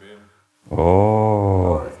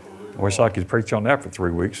 Oh, I wish I could preach on that for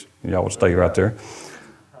 3 weeks. Y'all would stay right there.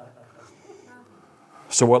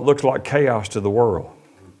 So what looks like chaos to the world,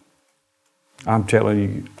 I'm telling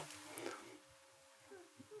you,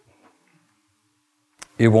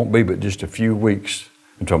 it won't be but just a few weeks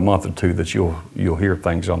into a month or two that you'll hear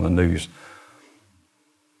things on the news.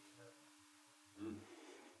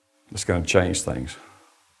 It's going to change things.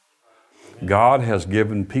 God has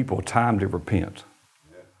given people time to repent.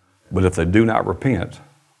 But if they do not repent,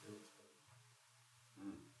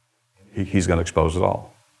 he's going to expose it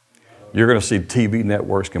all. You're going to see TV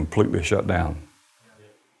networks completely shut down.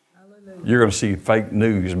 You're going to see fake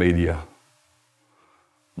news media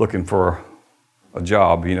looking for a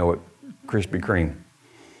job, at Krispy Kreme.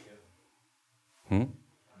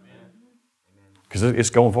 Because it's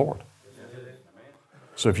going forward.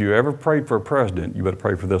 So if you ever prayed for a president, you better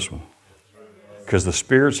pray for this one. Because the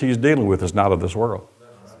spirits he's dealing with is not of this world.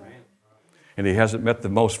 And he hasn't met the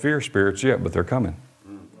most fierce spirits yet, but they're coming.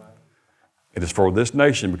 It is for this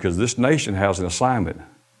nation because this nation has an assignment,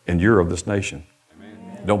 and you're of this nation.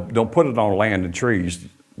 Don't put it on land and trees.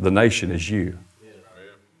 The nation is you.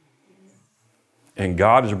 And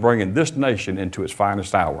God is bringing this nation into its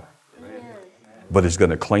finest hour. But He's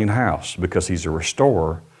going to clean house because He's a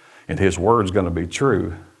restorer, and His word's going to be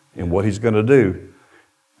true. And what He's going to do,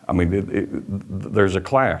 I mean, there's a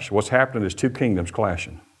clash. What's happening is two kingdoms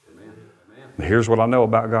clashing. And here's what I know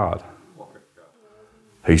about God.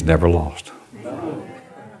 He's never lost.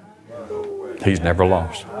 He's never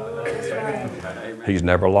lost. He's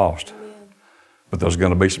never lost. But there's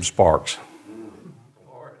going to be some sparks.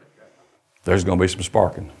 There's going to be some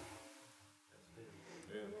sparking.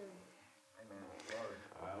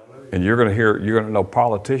 And you're going to know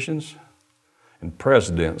politicians and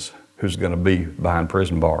presidents who's going to be behind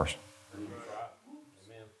prison bars.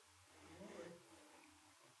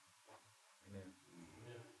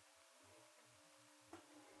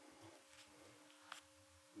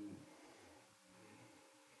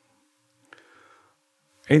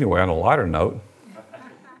 Anyway, on a lighter note,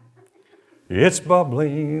 it's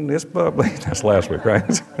bubbling. That's last week,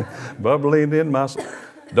 right? Bubbling in my soul.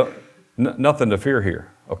 Nothing to fear here,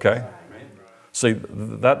 okay? See,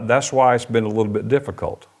 that's why it's been a little bit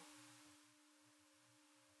difficult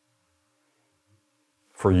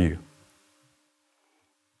for you.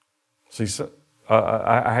 See,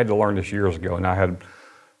 I had to learn this years ago, and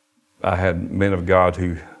I had men of God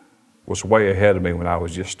who was way ahead of me when I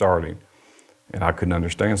was just starting. And I couldn't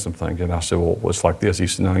understand some things. And I said, well, it's like this. He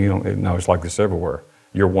said, no, you don't. No, it's like this everywhere.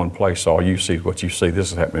 You're one place, so all you see is what you see.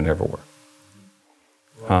 This is happening everywhere.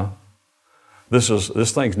 Huh?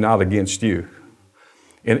 This thing's not against you.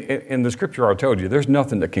 In the scripture I told you, there's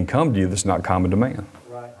nothing that can come to you that's not common to man.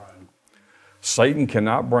 Right. Satan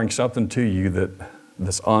cannot bring something to you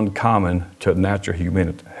that's uncommon to natural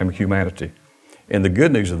humanity. And the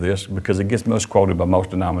good news of this, because it gets most quoted by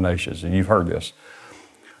most denominations, and you've heard this,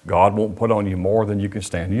 God won't put on you more than you can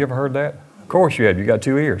stand. You ever heard that? Of course you have. You got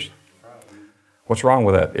 2 ears. What's wrong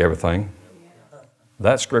with that? Everything.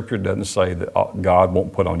 That scripture doesn't say that God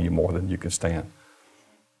won't put on you more than you can stand.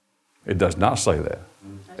 It does not say that.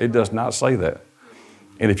 It does not say that.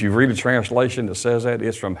 And if you read a translation that says that,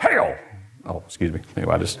 it's from hell. Oh, excuse me.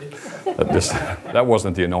 Anyway, that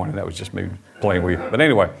wasn't the anointing. That was just me playing with you. But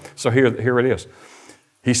anyway, so here it is.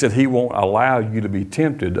 He said He won't allow you to be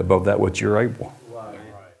tempted above that which you're able.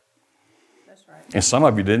 And some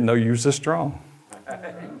of you didn't know you was this strong.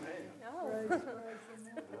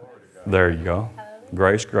 There you go.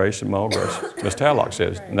 Grace, and more grace. Mr. Hadlock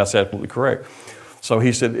says, and that's absolutely correct. So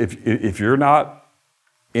he said, if you're not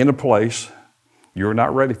in a place, you're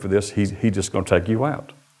not ready for this, he's just going to take you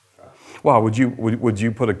out. Well, would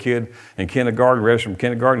you put a kid in kindergarten, ready from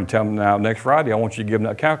kindergarten, and tell them, now next Friday I want you to give them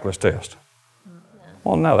that calculus test?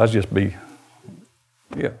 Well, no, that'd just be,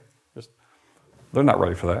 they're not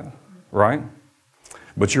ready for that, right?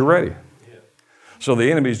 But you're ready. So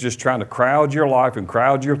the enemy is just trying to crowd your life and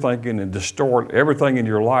crowd your thinking and distort everything in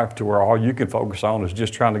your life to where all you can focus on is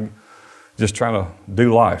just trying to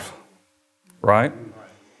do life, right?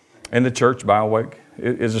 And the church, by the way,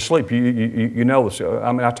 is asleep. You know this.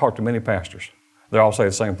 I mean, I talk to many pastors. They all say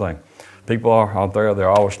the same thing. People are out there, they're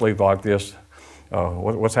all asleep like this.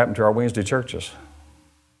 What's happened to our Wednesday churches?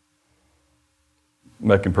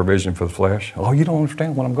 Making provision for the flesh. Oh, you don't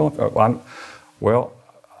understand what I'm going through. Well,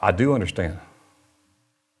 I do understand.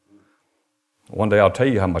 One day I'll tell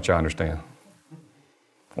you how much I understand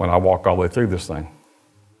when I walk all the way through this thing.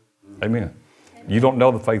 Amen. You don't know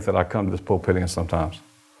the faith that I come to this pulpit in sometimes.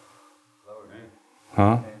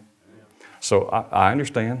 Huh? So I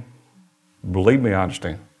understand. Believe me, I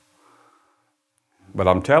understand. But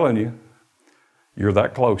I'm telling you, you're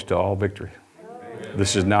that close to all victory.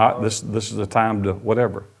 This is not, this is a time to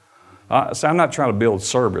whatever. So I'm not trying to build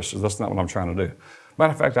services. That's not what I'm trying to do.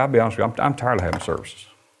 Matter of fact, I'll be honest with you, I'm tired of having services.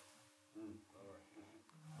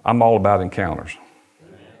 I'm all about encounters.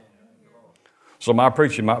 So my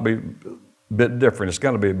preaching might be a bit different. It's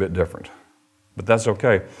going to be a bit different. But that's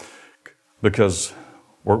okay. Because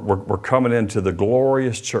we're coming into the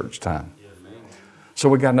glorious church time. So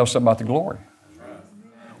we got to know something about the glory.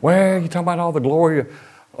 Well, you're talking about all the glory.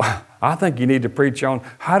 I think you need to preach on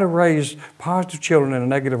how to raise positive children in a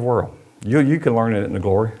negative world. You can learn it in the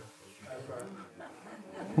glory.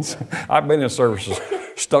 I've been in services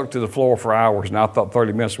stuck to the floor for hours, and I thought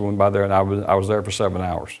 30 minutes went by there, and I was there for 7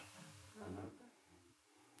 hours.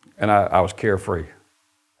 And I was carefree.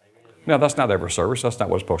 Now, that's not every service. That's not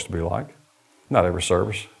what it's supposed to be like. Not every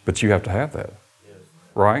service. But you have to have that.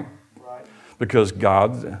 Right? Because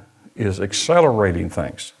God is accelerating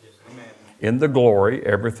things. In the glory,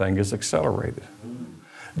 everything is accelerated.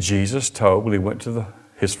 Jesus told when he went to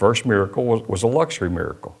his first miracle was a luxury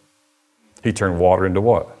miracle. He turned water into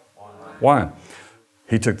what? Wine.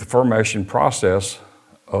 He took the fermentation process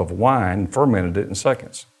of wine, fermented it in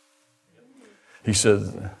seconds. He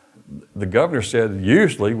said, the governor said,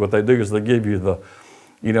 usually what they do is they give you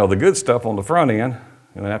the good stuff on the front end,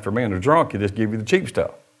 and then after a man is drunk, they just give you the cheap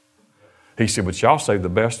stuff. He said, but y'all save the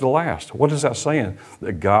best to last. What is that saying?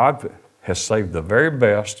 That God has saved the very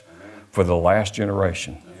best for the last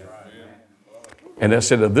generation. And that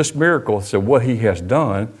said of this miracle, so what he has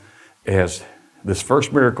done is this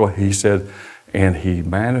first miracle, he said, and he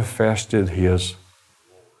manifested his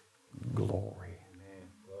glory.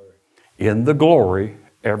 In the glory,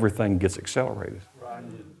 everything gets accelerated.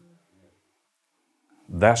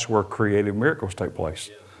 That's where creative miracles take place.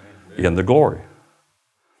 In the glory.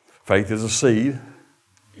 Faith is a seed,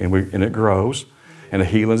 and it grows. And a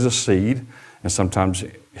healing is a seed. And sometimes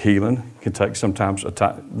healing can take sometimes a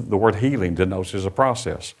time. The word healing denotes as a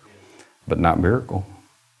process, but not miracle,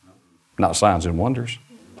 not signs and wonders.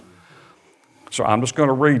 So I'm just going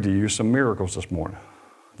to read to you some miracles this morning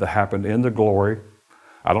that happened in the glory.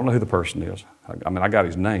 I don't know who the person is. I got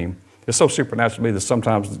his name. It's so supernatural to me that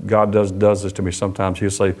sometimes God does this to me. Sometimes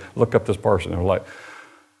he'll say, look up this person. And we're like,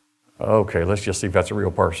 okay, let's just see if that's a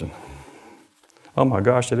real person. Oh my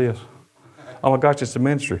gosh, it is. Oh my gosh, it's a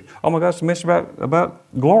ministry. Oh my gosh, it's a ministry about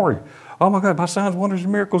glory. Oh my God, my signs, wonders,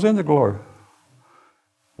 and miracles in the glory.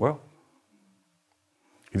 Well,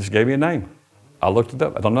 he just gave me a name. I looked it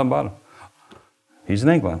up. I don't know about him. He's in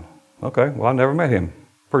England. Okay, well, I never met him.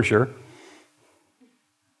 Pretty sure.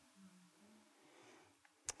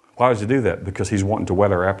 Why does he do that? Because he's wanting to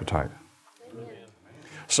whet our appetite. Amen.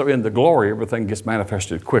 So in the glory, everything gets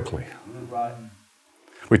manifested quickly. Right.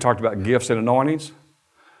 We talked about gifts and anointings.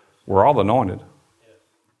 We're all anointed.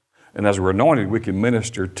 And as we're anointed, we can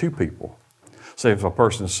minister to people. Say if a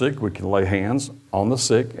person is sick, we can lay hands on the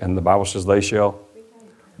sick, and the Bible says they shall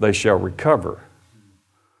recover.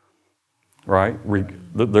 Right?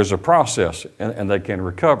 There's a process, and they can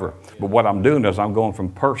recover. But what I'm doing is I'm going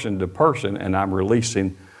from person to person, and I'm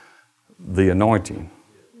releasing the anointing.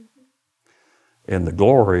 In the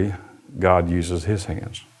glory, God uses his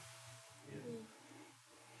hands.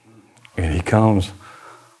 And he comes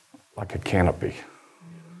like a canopy.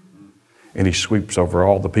 And he sweeps over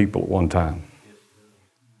all the people at one time.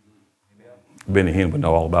 Benny Hinn would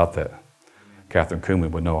know all about that. Catherine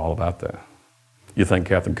Kuhlman would know all about that. You think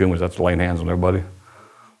Catherine Kuhlman was after laying hands on everybody?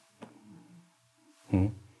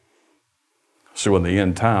 So in the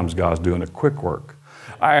end times, God's doing a quick work.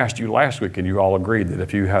 I asked you last week, and you all agreed that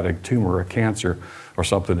if you had a tumor or cancer or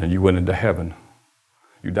something and you went into heaven,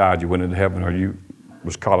 you died, you went into heaven, or you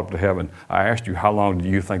was caught up to heaven, I asked you, how long do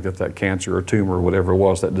you think that cancer or tumor or whatever it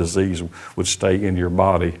was, that disease would stay in your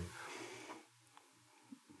body?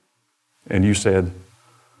 And you said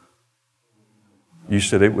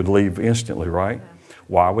it would leave instantly, right?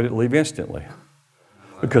 Why would it leave instantly?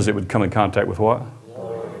 Because it would come in contact with what?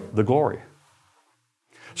 Glory. The glory.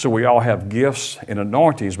 So we all have gifts and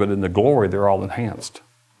anointings, but in the glory, they're all enhanced.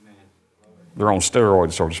 They're on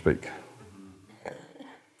steroids, so to speak.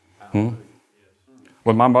 When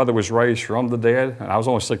my mother was raised from the dead, and I was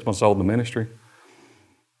only 6 months old in the ministry.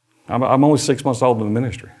 I'm only 6 months old in the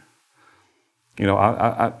ministry. You know,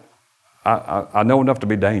 I know enough to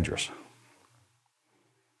be dangerous.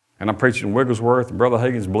 And I'm preaching Wigglesworth and Brother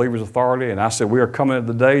Hagin's Believer's Authority, and I said, we are coming at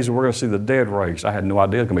the days and we're going to see the dead raised. I had no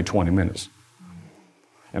idea it was going to be 20 minutes.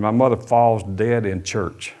 And my mother falls dead in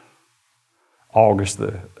church. August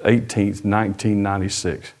the 18th,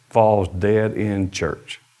 1996. Falls dead in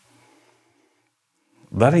church.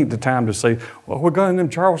 That ain't the time to say, well, we're going to them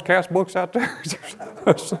Charles Cass books out there.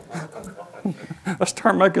 Let's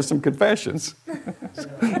start making some confessions.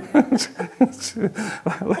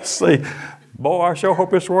 Let's see. Boy, I sure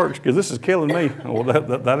hope this works, because this is killing me. Well,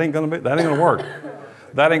 that ain't going to work.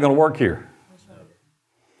 That ain't going to work here.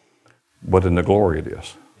 But in the glory it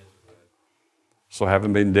is. So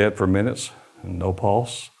having been dead for minutes and no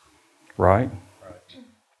pulse, right?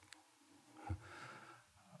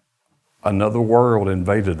 Another world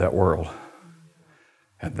invaded that world.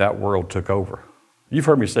 And that world took over. You've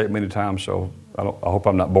heard me say it many times, so I hope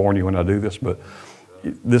I'm not boring you when I do this, but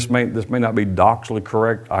this may not be doctrinally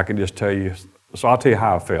correct. I can just tell you. So I'll tell you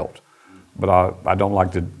how I felt. But I don't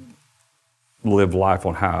like to live life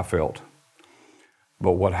on how I felt.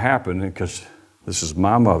 But what happened, because this is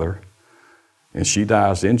my mother, and she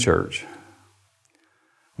dies in church.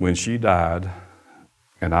 When she died,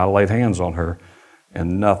 and I laid hands on her,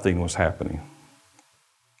 and nothing was happening.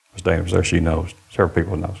 Miss Dana was there, she knows. Several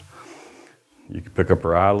people knows. You can pick up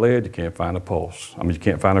her eyelid, you can't find a pulse. I mean, you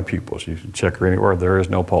can't find her pupils. You can check her anywhere, there is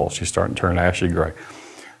no pulse. She's starting to turn ashy gray.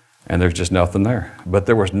 And there's just nothing there. But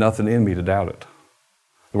there was nothing in me to doubt it.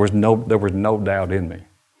 There was no doubt in me.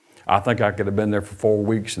 I think I could have been there for 4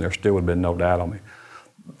 weeks and there still would have been no doubt on me.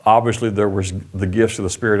 Obviously, there was the gifts of the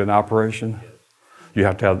Spirit in operation. You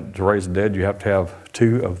have to raise the dead, you have to have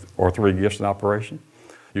 2 or 3 gifts in operation.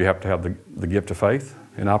 You have to have the gift of faith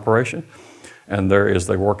in operation. And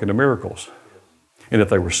they work in the miracles. And if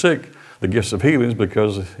they were sick, the gifts of healings,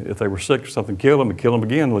 because if they were sick, something killed them and killed them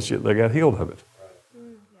again, they got healed of it.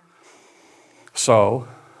 So,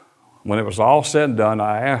 when it was all said and done,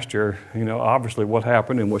 I asked her, obviously what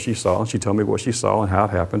happened and what she saw. And she told me what she saw and how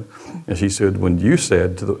it happened. And she said, when you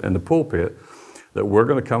said in the pulpit that we're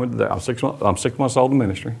going to come into that, I'm 6 months old in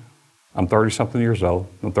ministry. I'm 30-something years old.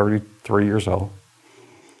 I'm 33 years old.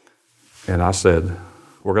 And I said,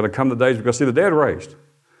 we're going to come to the days we're going to see the dead raised.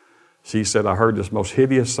 She said, I heard this most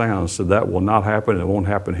hideous sound. Said, that will not happen. It won't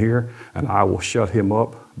happen here. And I will shut him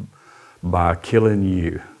up by killing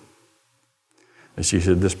you. And she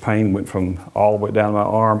said, this pain went from all the way down my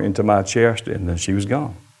arm into my chest, and then she was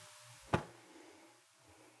gone.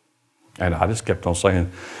 And I just kept on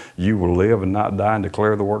saying, you will live and not die and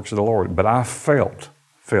declare the works of the Lord. But I felt,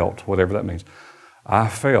 whatever that means, I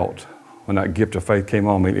felt when that gift of faith came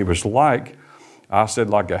on me, it was like, I said,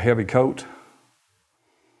 like a heavy coat.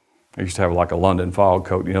 I used to have like a London fog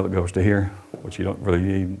coat, that goes to here, which you don't really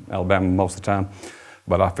need in Alabama most of the time.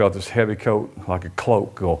 But I felt this heavy coat, like a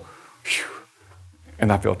cloak, go, whew,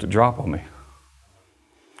 and I felt it drop on me.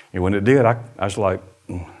 And when it did, I was like,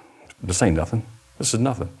 this ain't nothing. This is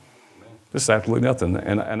nothing. This is absolutely nothing.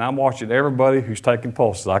 And I'm watching everybody who's taking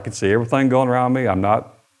pulses. I can see everything going around me. I'm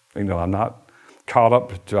not caught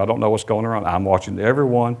up to, I don't know what's going around. I'm watching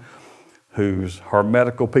everyone who's her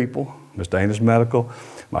medical people. Miss Dana's medical.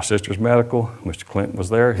 My sister's medical. Mr. Clinton was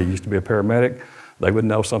there. He used to be a paramedic. They would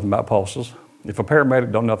know something about pulses. If a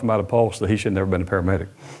paramedic don't know nothing about a pulse, then he should have never been a paramedic.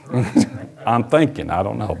 I'm thinking, I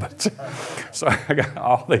don't know. But so I got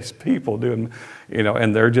all these people doing,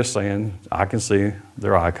 and they're just saying, I can see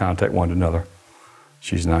their eye contact one to another.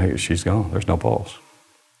 She's not here, she's gone. There's no pulse.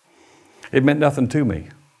 It meant nothing to me.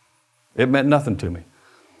 It meant nothing to me.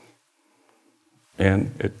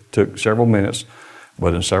 And it took several minutes,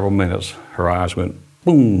 but in several minutes, her eyes went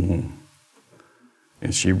boom,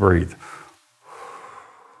 and she breathed.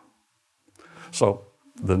 So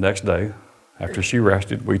the next day, after she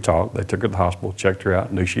rested, we talked. They took her to the hospital, checked her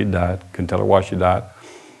out, knew she had died, couldn't tell her why she died.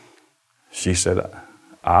 She said,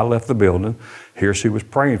 I left the building. Here's who was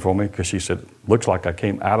praying for me, because she said, looks like I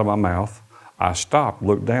came out of my mouth. I stopped,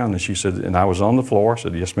 looked down, and she said, and I was on the floor. I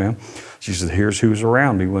said, yes, ma'am. She said, here's who's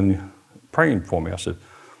around me when praying for me. I said,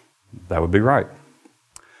 that would be right.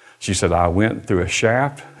 She said, I went through a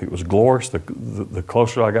shaft. It was glorious. The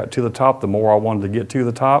closer I got to the top, the more I wanted to get to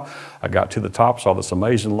the top. I got to the top, saw this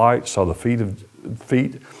amazing light, saw the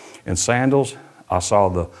feet in sandals. I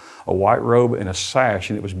saw a white robe and a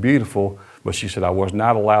sash, and it was beautiful. But she said, I was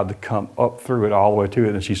not allowed to come up through it all the way to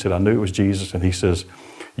it. And she said, I knew it was Jesus. And he says,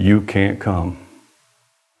 you can't come.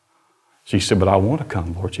 She said, but I want to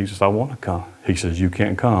come, Lord Jesus, I want to come. He says, you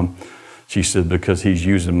can't come. She said, because he's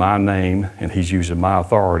using my name and he's using my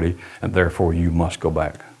authority, and therefore you must go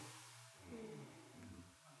back.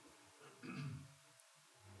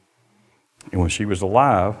 And when she was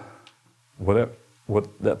alive, what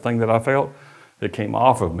that thing that I felt, it came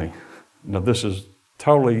off of me. Now this is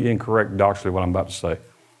totally incorrect doctrinally what I'm about to say.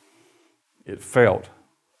 It felt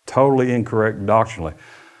totally incorrect doctrinally.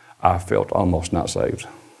 I felt almost not saved.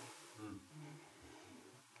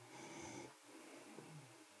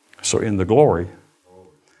 So in the glory,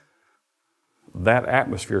 that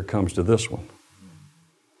atmosphere comes to this one.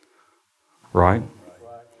 Right?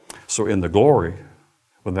 So in the glory,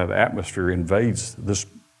 when that atmosphere invades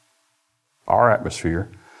our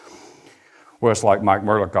atmosphere, well, it's like Mike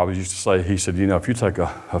Murdoch always used to say. He said, if you take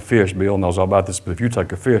a fish, Bill knows all about this, but if you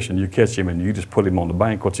take a fish and you catch him and you just put him on the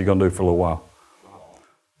bank, what's he going to do for a little while?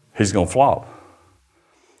 He's going to flop.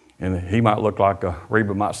 And he might look like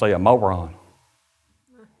Reba might say a moron.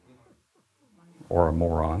 Or a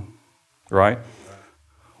moron, right?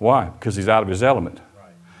 Why? Because he's out of his element.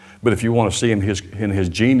 But if you want to see him in his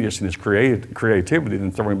genius and his creativity,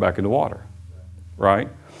 then throw him back in the water, right?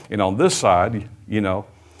 And on this side,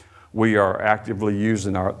 we are actively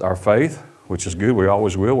using our faith, which is good. We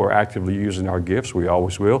always will. We're actively using our gifts. We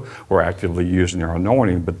always will. We're actively using our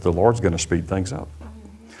anointing, but the Lord's going to speed things up.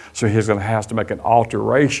 So he's going to have to make an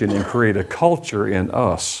alteration and create a culture in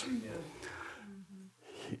us.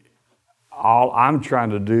 All I'm trying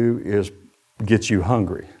to do is get you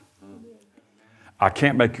hungry. I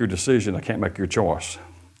can't make your decision. I can't make your choice.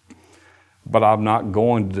 But I'm not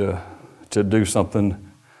going to do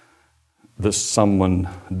something that someone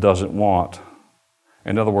doesn't want.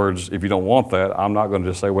 In other words, if you don't want that, I'm not going to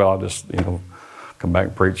just say, well, I'll just, come back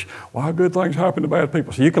and preach. Why good things happen to bad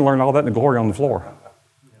people? So you can learn all that in the glory on the floor.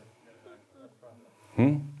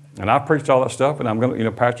 And I've preached all that stuff, and I'm going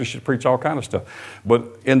to, pastors should preach all kind of stuff.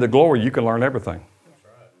 But in the glory, you can learn everything.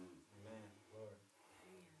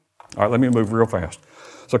 All right, let me move real fast.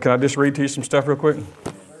 So can I just read to you some stuff real quick?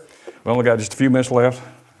 We only got just a few minutes left.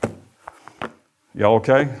 Y'all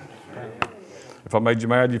okay? If I made you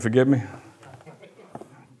mad, you forgive me?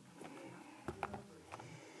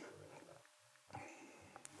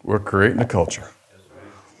 We're creating a culture.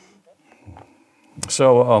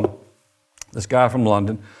 So this guy from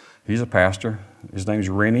London, he's a pastor. His name's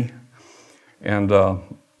Rennie. And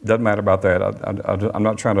doesn't matter about that. I'm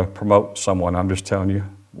not trying to promote someone. I'm just telling you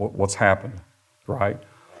what's happened, right?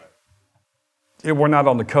 We're not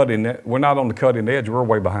on the cutting edge. We're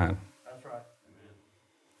way behind. That's right.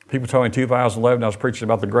 People told me in 2011 I was preaching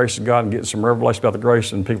about the grace of God and getting some revelation about the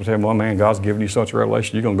grace, and people tell me, well, man, God's giving you such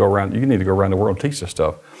revelation. You need to go around the world and teach this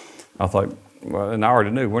stuff. I thought, well, and I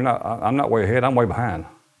already knew. I'm not way ahead. I'm way behind.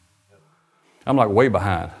 I'm like way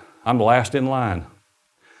behind. I'm the last in line.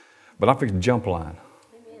 But I'm fixing to jump line.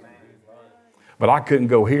 But I couldn't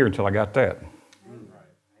go here until I got that.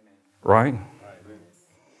 Right?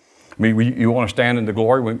 I mean, you want to stand in the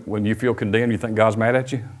glory when you feel condemned, you think God's mad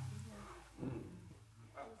at you?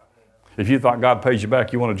 If you thought God pays you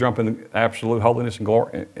back, you want to jump in the absolute holiness and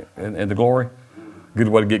glory, and the glory? Good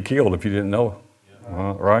way to get killed if you didn't know.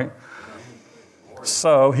 Right?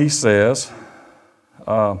 So he says,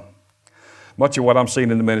 much of what I'm seeing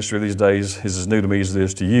in the ministry these days is as new to me as it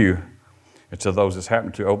is to you. And to those it's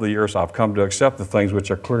happened to over the years, I've come to accept the things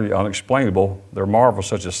which are clearly unexplainable. They're marvels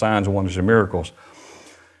such as signs, wonders, and miracles.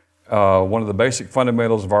 One of the basic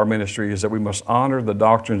fundamentals of our ministry is that we must honor the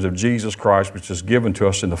doctrines of Jesus Christ, which is given to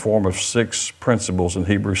us in the form of 6 principles in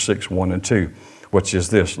Hebrews 6, 1 and 2, which is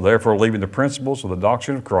this: therefore, leaving the principles of the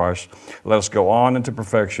doctrine of Christ, let us go on into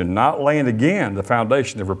perfection, not laying again the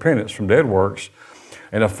foundation of repentance from dead works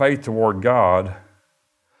and of faith toward God,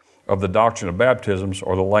 of the doctrine of baptisms,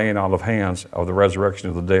 or the laying on of hands, of the resurrection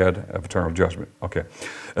of the dead, of eternal judgment. Okay.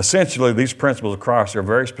 Essentially, these principles of Christ are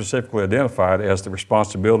very specifically identified as the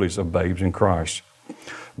responsibilities of babes in Christ.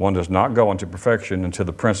 One does not go into perfection until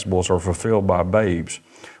the principles are fulfilled by babes.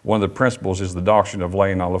 One of the principles is the doctrine of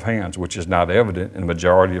laying on of hands, which is not evident in the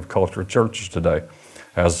majority of cultural churches today.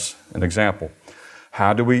 As an example,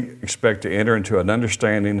 how do we expect to enter into an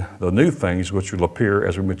understanding the new things which will appear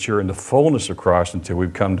as we mature in the fullness of Christ until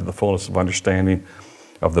we've come to the fullness of understanding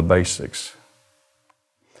of the basics?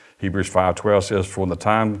 Hebrews 5:12 says, for when the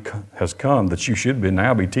time has come that you should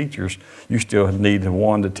now be teachers, you still need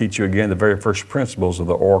one to teach you again the very first principles of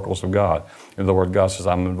the oracles of God. In other words, God says,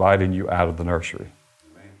 I'm inviting you out of the nursery.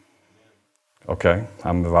 Okay,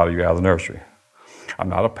 I'm inviting you out of the nursery. I'm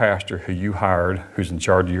not a pastor who you hired who's in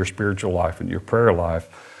charge of your spiritual life and your prayer life,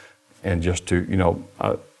 and just to,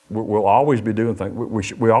 we'll always be doing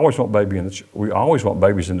things. We always want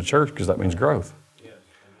babies in the church because that means growth.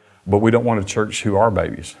 But we don't want a church who are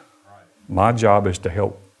babies. My job is to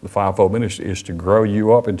help the fivefold ministry is to grow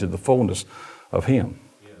you up into the fullness of Him.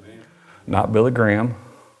 Not Billy Graham,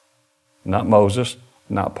 not Moses,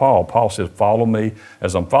 not Paul. Paul said, follow me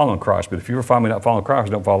as I'm following Christ. But if you ever find me not following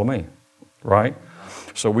Christ, don't follow me. Right?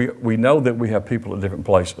 So we know that we have people at different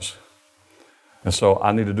places. And so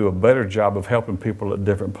I need to do a better job of helping people at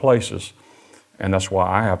different places. And that's why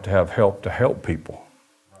I have to have help to help people.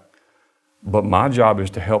 But my job is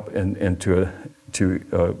to help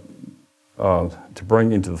to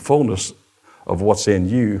bring into the fullness of what's in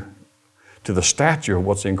you, to the stature of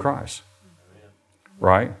what's in Christ.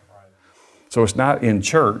 Right? So it's not in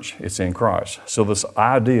church, it's in Christ. So this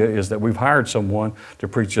idea is that we've hired someone to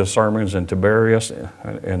preach us sermons and to bury us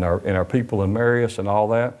and our people and marry us and all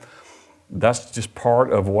that. That's just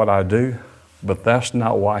part of what I do, but that's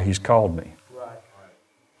not why He's called me.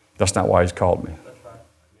 That's not why He's called me.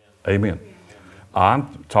 Amen.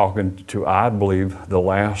 I'm talking to, I believe, the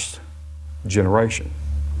last generation.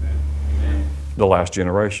 The last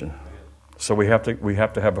generation. So we have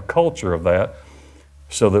to have a culture of that,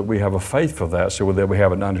 so that we have a faith of that, so that we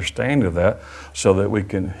have an understanding of that, so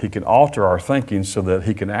that He can alter our thinking, so that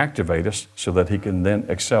He can activate us, so that He can then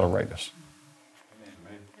accelerate us.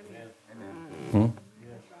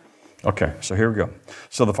 Okay, so here we go.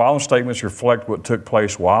 So the following statements reflect what took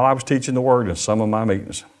place while I was teaching the Word in some of my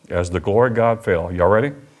meetings, as the glory of God fell. Y'all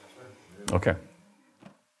ready? Okay.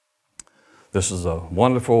 This is a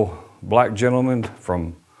wonderful black gentleman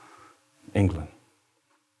from England.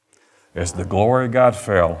 As the glory of God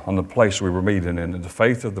fell on the place we were meeting in, and the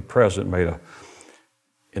faith of the present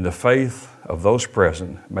the faith of those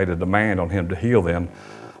present made a demand on him to heal them.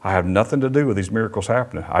 I have nothing to do with these miracles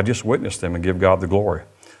happening. I just witnessed them and give God the glory.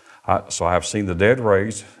 So I have seen the dead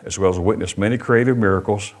raised, as well as witnessed many creative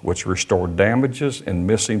miracles, which restored damages and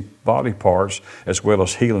missing body parts, as well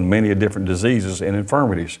as healing many different diseases and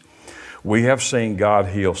infirmities. We have seen God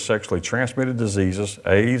heal sexually transmitted diseases,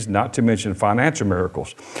 AIDS, not to mention financial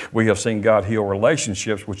miracles. We have seen God heal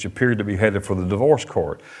relationships which appeared to be headed for the divorce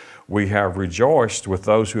court. We have rejoiced with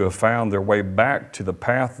those who have found their way back to the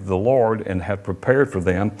path of the Lord and have prepared for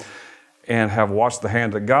them, and have watched the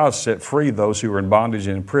hand of God set free those who are in bondage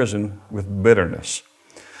and in prison with bitterness.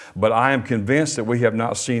 But I am convinced that we have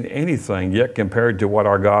not seen anything yet compared to what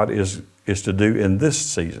our God is to do in this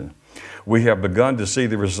season. We have begun to see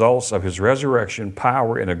the results of his resurrection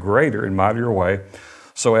power in a greater and mightier way.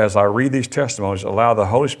 So as I read these testimonies, allow the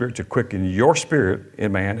Holy Spirit to quicken your spirit,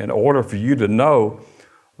 man, in order for you to know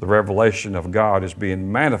the revelation of God is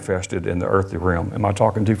being manifested in the earthly realm. Am I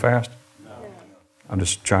talking too fast? No. I'm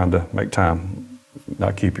just trying to make time,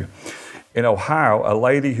 not keep you. In Ohio, a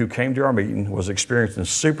lady who came to our meeting was experiencing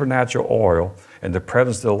supernatural oil, and the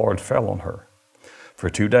presence of the Lord fell on her. For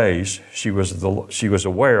 2 days, she was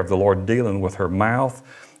aware of the Lord dealing with her mouth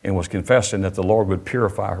and was confessing that the Lord would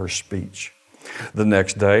purify her speech. The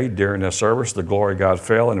next day, during the service, the glory of God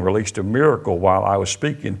fell and released a miracle while I was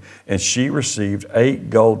speaking, and she received 8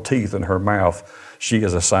 gold teeth in her mouth. She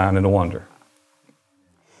is a sign and a wonder.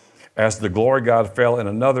 As the glory of God fell in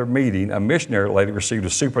another meeting, a missionary lady received a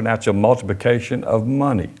supernatural multiplication of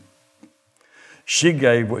money. She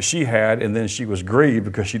gave what she had, and then she was grieved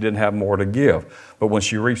because she didn't have more to give. But when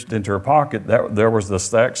she reached into her pocket, there was the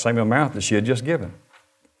exact same amount that she had just given.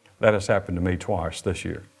 That has happened to me twice this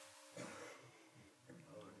year.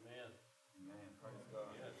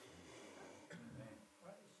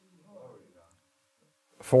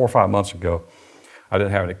 4 or 5 months ago, I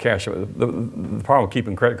didn't have any cash. The problem with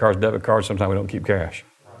keeping credit cards, debit cards, sometimes we don't keep cash.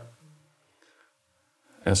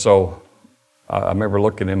 And so I remember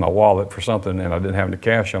looking in my wallet for something, and I didn't have any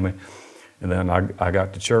cash on me. And then I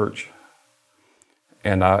got to church,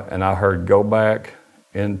 and I heard, "Go back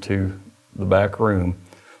into the back room.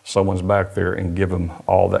 Someone's back there, and give them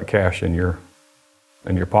all that cash in your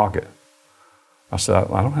pocket." I said,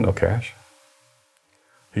 "I don't have no cash."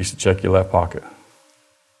 He said, "Check your left pocket."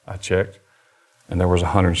 I checked, and there was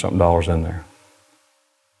 $100-something in there.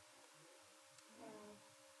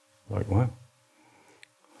 Like, what?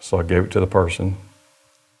 So I gave it to the person,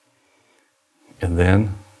 and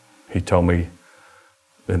then he told me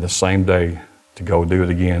in the same day to go do it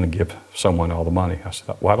again and give someone all the money. I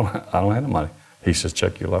said, "Well, I don't have the money." He says,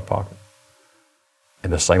 "Check your left pocket."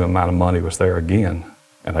 And the same amount of money was there again,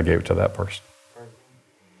 and I gave it to that person.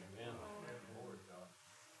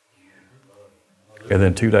 And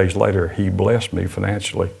then 2 days later, he blessed me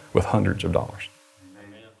financially with hundreds of dollars.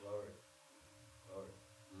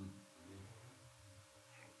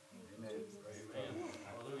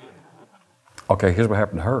 Okay, here's what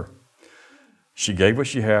happened to her. She gave what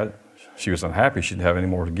she had. She was unhappy she didn't have any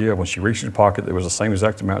more to give. When she reached her pocket, there was the same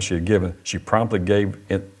exact amount she had given. She promptly gave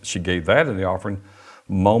it. She gave that in the offering.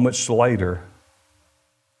 Moments later,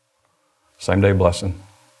 same day blessing.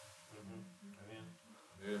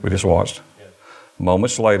 We just watched.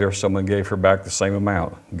 Moments later, someone gave her back the same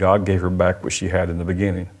amount. God gave her back what she had in the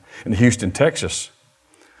beginning. In Houston, Texas,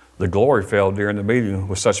 the glory fell during the meeting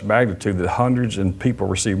with such magnitude that hundreds of people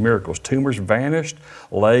received miracles. Tumors vanished,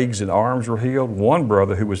 legs and arms were healed. One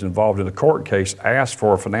brother who was involved in a court case asked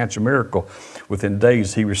for a financial miracle. Within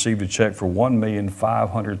days, he received a check for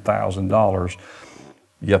 $1,500,000.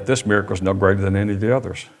 Yet this miracle is no greater than any of the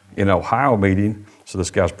others. In Ohio meeting, so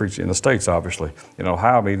this guy's preaching in the States, obviously. In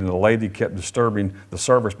Ohio meeting, the lady kept disturbing the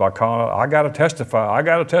service by calling out, "I got to testify, I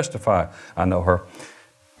got to testify." I know her.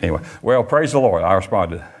 Anyway, "Well, praise the Lord," I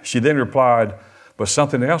responded. She then replied, "But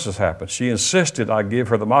something else has happened." She insisted I give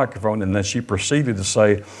her the microphone, and then she proceeded to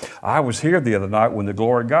say, "I was here the other night when the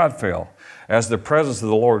glory of God fell. As the presence of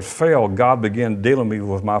the Lord fell, God began dealing with me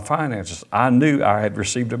with my finances. I knew I had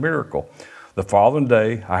received a miracle. The following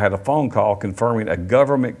day, I had a phone call confirming a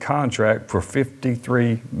government contract for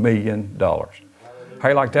 $53 million. How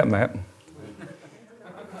you like that, Matt?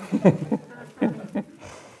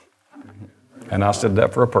 And I said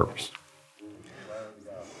that for a purpose.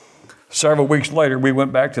 Several weeks later, we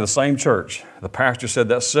went back to the same church. The pastor said,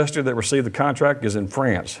 "That sister that received the contract is in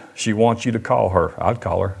France. She wants you to call her." I'd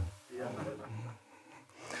call her.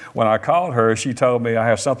 When I called her, she told me, "I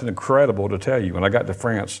have something incredible to tell you." When I got to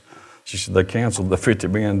France, she said they canceled the $50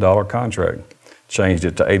 million contract, changed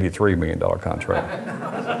it to $83 million contract.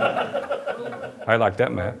 How you like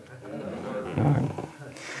that, Matt? All right.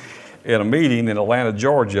 In a meeting in Atlanta,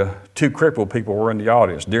 Georgia, 2 crippled people were in the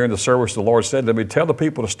audience. During the service, the Lord said to me, tell the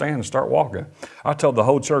people to stand and start walking. I told the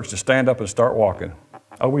whole church to stand up and start walking.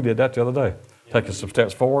 Oh, we did that the other day, taking some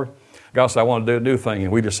steps forward. God said, I want to do a new thing,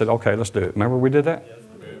 and we just said, okay, let's do it. Remember we did that?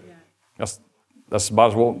 That's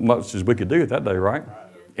about as much as we could do that day, right?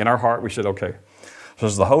 In our heart, we said, okay. So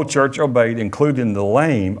as the whole church obeyed, including the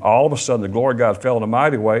lame, all of a sudden the glory of God fell in a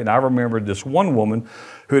mighty way, and I remembered this one woman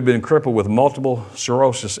who had been crippled with multiple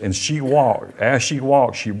sclerosis, and she walked. As she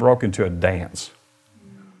walked, she broke into a dance.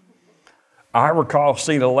 I recall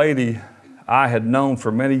seeing a lady I had known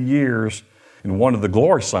for many years in one of the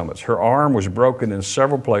glory summits. Her arm was broken in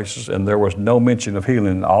several places, and there was no mention of healing.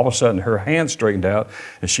 And all of a sudden, her hand straightened out,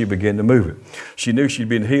 and she began to move it. She knew she'd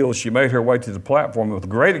been healed. She made her way to the platform and with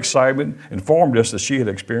great excitement, informed us that she had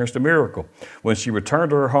experienced a miracle. When she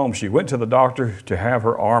returned to her home, she went to the doctor to have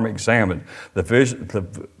her arm examined. Her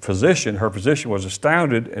physician was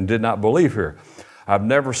astounded and did not believe her. I've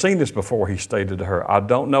never seen this before, he stated to her. I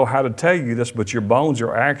don't know how to tell you this, but your bones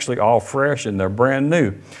are actually all fresh and they're brand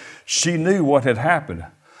new. She knew what had happened.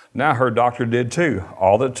 Now her doctor did too.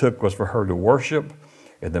 All it took was for her to worship,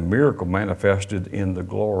 and the miracle manifested in the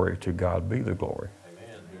glory. To God be the glory.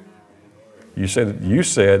 Amen. You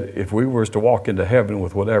said if we were to walk into heaven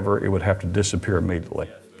with whatever, it would have to disappear immediately.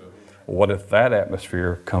 What if that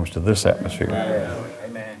atmosphere comes to this atmosphere?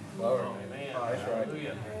 Amen. Glory. Oh, that's right.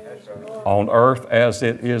 That's right. On earth as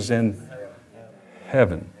it is in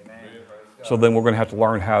heaven. So then we're going to have to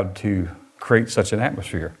learn how to create such an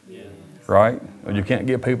atmosphere. Right? You can't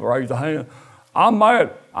get people to raise their hand. I'm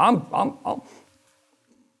mad. I'm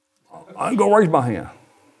going to raise my hand.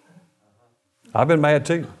 I've been mad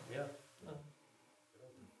too.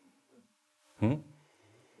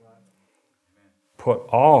 Put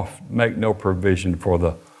off, make no provision for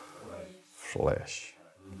the flesh.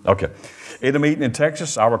 Okay. In a meeting in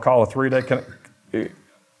Texas, I recall a 3-day,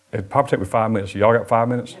 it probably take me 5 minutes. Y'all got 5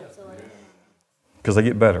 minutes? Because they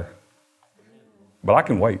get better. But I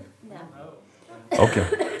can wait. Okay.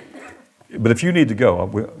 But if you need to go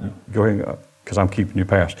ahead, because I'm keeping you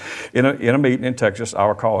past. In a meeting in Texas, I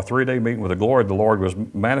recall a 3-day meeting where the glory of the Lord was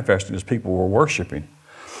manifesting as people were worshiping.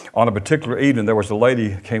 On a particular evening, there was a lady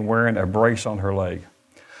who came wearing a brace on her leg.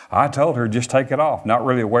 I told her, just take it off, not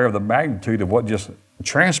really aware of the magnitude of what just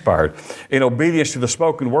transpired. In obedience to the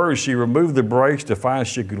spoken words, she removed the brace to find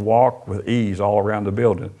she could walk with ease all around the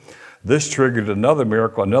building. This triggered another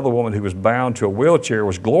miracle. Another woman who was bound to a wheelchair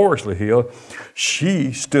was gloriously healed.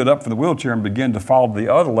 She stood up from the wheelchair and began to follow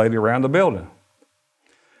the other lady around the building.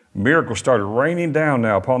 Miracles started raining down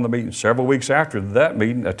now upon the meeting. Several weeks after that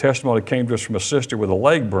meeting, a testimony came to us from a sister with a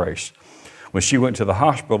leg brace. When she went to the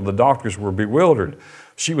hospital, the doctors were bewildered.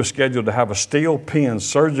 She was scheduled to have a steel pin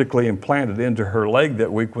surgically implanted into her leg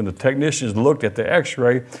that week. When the technicians looked at the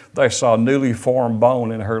x-ray, they saw newly formed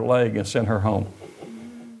bone in her leg and sent her home.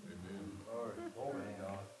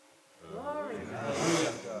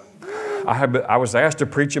 I was asked to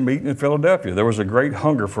preach a meeting in Philadelphia. There was a great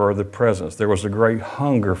hunger for the presence. There was a great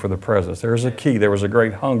hunger for the presence. There's a key. There was a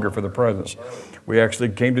great hunger for the presence. We actually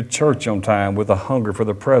came to church on time with a hunger for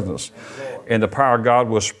the presence. And the power of God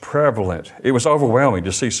was prevalent. It was overwhelming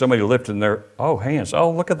to see somebody lifting their hands.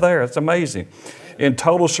 Oh, look at there. It's amazing. In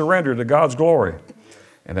total surrender to God's glory.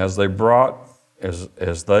 And as they were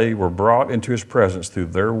brought into His presence through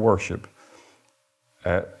their worship,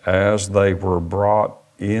 as they were brought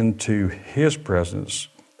into His presence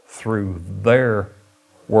through their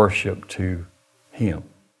worship to Him.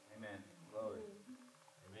 Amen. Glory.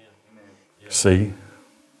 Amen. See,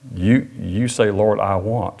 you say, Lord, I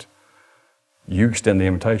want. You extend the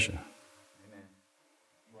invitation.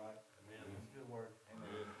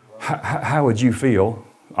 Amen. How would you feel,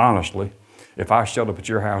 honestly, if I showed up at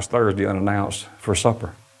your house Thursday unannounced for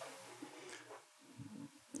supper?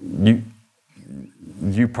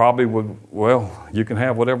 You probably would, you can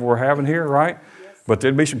have whatever we're having here, right? Yes. But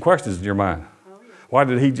there'd be some questions in your mind. Oh, yeah. Why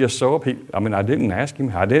did he just show up? I didn't ask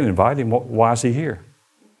him. I didn't invite him. Why is he here?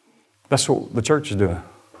 That's what the church is doing.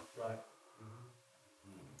 Right.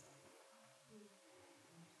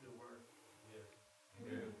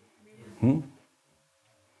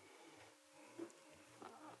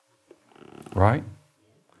 Right?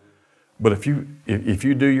 But if you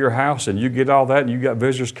do your house and you get all that and you got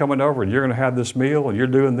visitors coming over and you're going to have this meal and you're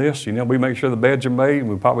doing this, we make sure the beds are made and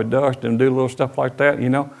we probably dust and do little stuff like that,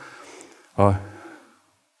 If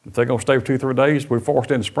they're going to stay for 2-3 days, we're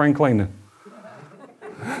forced into spring cleaning.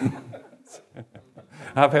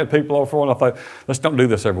 I've had people over before and I thought, let's don't do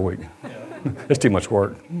this every week. It's too much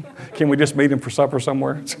work. Can we just meet him for supper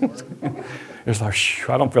somewhere? It's like,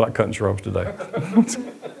 I don't feel like cutting shrubs today.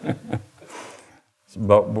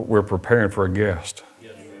 But we're preparing for a guest.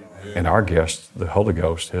 And our guest, the Holy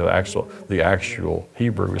Ghost, the actual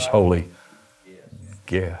Hebrew is holy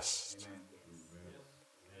guest.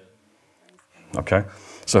 Okay?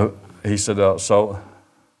 So he said, so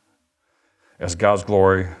as God's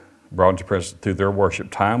glory brought into presence through their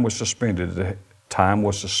worship, time was suspended. Time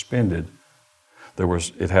was suspended.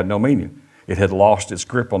 It had no meaning. It had lost its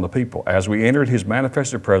grip on the people. As we entered his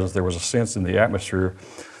manifested presence, there was a sense in the atmosphere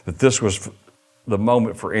that this was the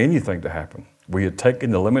moment for anything to happen. We had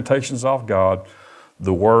taken the limitations off God.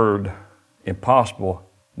 The word impossible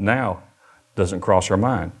now doesn't cross our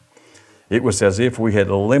mind. It was as if we had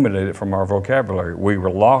eliminated it from our vocabulary. We were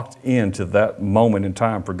locked into that moment in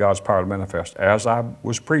time for God's power to manifest. As I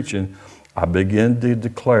was preaching, I began to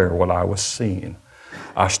declare what I was seeing.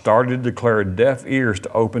 I started to declare deaf ears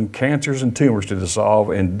to open, cancers and tumors to dissolve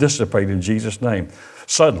and dissipate in Jesus' name.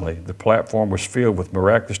 Suddenly, the platform was filled with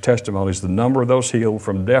miraculous testimonies. The number of those healed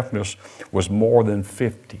from deafness was more than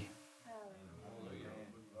 50.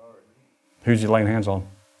 Who's you laying hands on?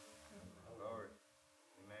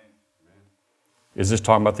 Is this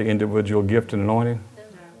talking about the individual gift and anointing?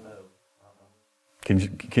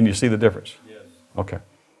 Can you see the difference? Yes. Okay.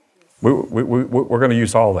 We're going to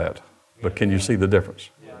use all that, but can you see the difference?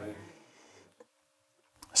 Yeah.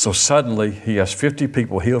 So suddenly, he has 50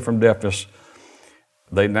 people healed from deafness.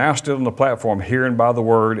 They now stood on the platform hearing by the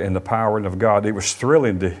word and the power of God. It was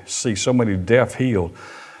thrilling to see so many deaf healed.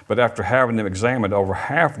 But after having them examined, over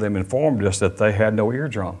half of them informed us that they had no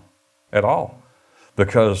eardrum at all.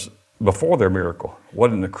 Because before their miracle, what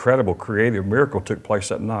an incredible creative miracle took place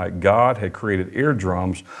that night. God had created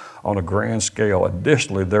eardrums on a grand scale.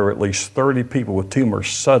 Additionally, there were at least 30 people with tumors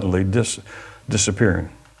suddenly disappearing.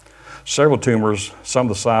 Several tumors, some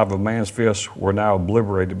the size of a man's fist, were now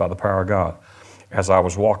obliterated by the power of God. As I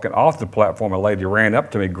was walking off the platform, a lady ran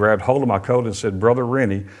up to me, grabbed hold of my coat and said, "Brother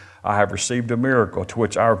Rennie, I have received a miracle." To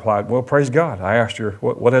which I replied, "Well, praise God." I asked her,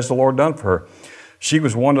 what has the Lord done for her? She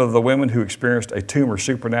was one of the women who experienced a tumor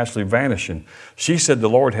supernaturally vanishing. She said the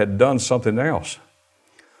Lord had done something else.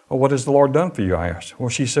 "Well, what has the Lord done for you?" I asked. Well,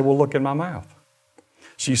 she said, "Well, look in my mouth."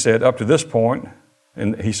 She said, up to this point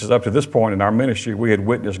in our ministry, we had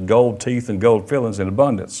witnessed gold teeth and gold fillings in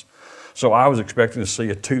abundance. So I was expecting to see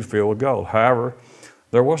a tooth filled with gold. However,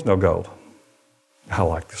 there was no gold. I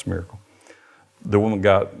like this miracle. The woman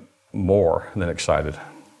got more than excited.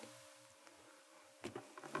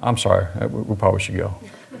 I'm sorry, we probably should go.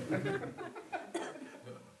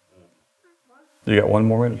 You got one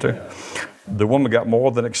more minute too? The woman got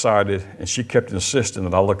more than excited, and she kept insisting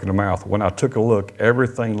that I look in her mouth. When I took a look,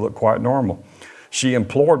 everything looked quite normal. She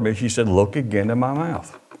implored me. She said, "Look again in my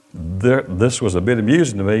mouth." This was a bit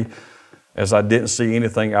amusing to me, as I didn't see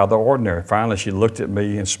anything out of the ordinary. Finally, she looked at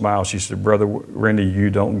me and smiled. She said, "Brother Rennie, you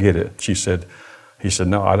don't get it." He said,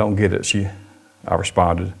 "No, I don't get it." I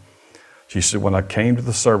responded. She said, "When I came to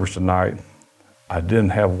the service tonight, I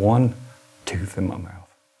didn't have one tooth in my mouth."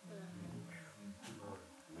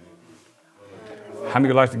 How many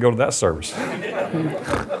would like to go to that service?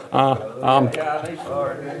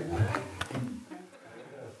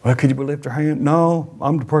 Well, could you lift your hand? No,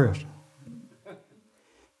 I'm depressed.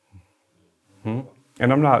 And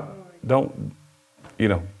I'm not,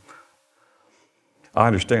 I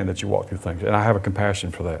understand that you walk through things, and I have a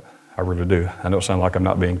compassion for that. I really do. I know it sounds like I'm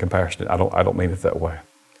not being compassionate. I don't mean it that way.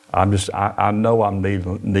 I know I'm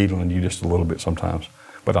needling you just a little bit sometimes,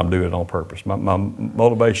 but I'm doing it on purpose. My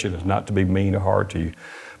motivation is not to be mean or hard to you,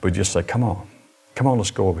 but just say, come on, let's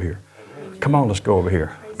go over here. Come on, let's go over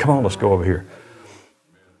here. Come on, let's go over here.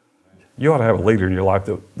 You ought to have a leader in your life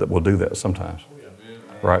that will do that sometimes.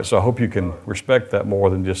 Right? So I hope you can respect that more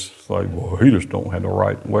than just like, well, he just don't have no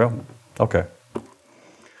right. Well, okay.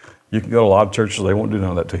 You can go to a lot of churches, they won't do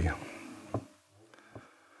none of that to you.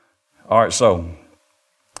 All right, so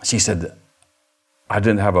she said, I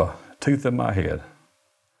didn't have a tooth in my head.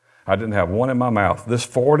 I didn't have one in my mouth. This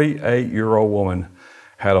 48-year-old woman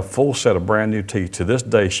had a full set of brand new teeth. To this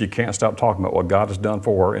day, she can't stop talking about what God has done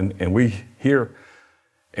for her. And we hear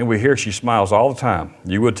she smiles all the time.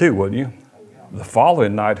 You would too, wouldn't you? The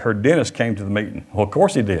following night, her dentist came to the meeting. Well, of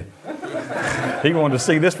course he did. He wanted to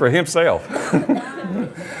see this for himself.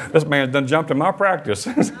 This man done jumped in my practice.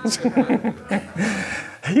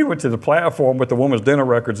 He went to the platform with the woman's dental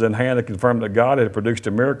records in hand and confirmed that God had produced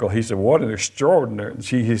a miracle. He said, what an extraordinary,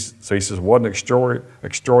 he says, what an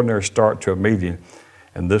extraordinary start to a meeting.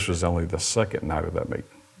 And this was only the second night of that meeting.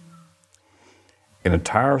 An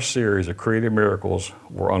entire series of creative miracles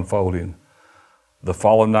were unfolding. The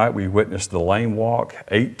following night, we witnessed the lame walk.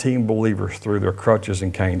 18 believers threw their crutches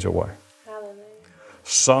and canes away. Hallelujah.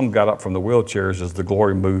 Some got up from the wheelchairs as the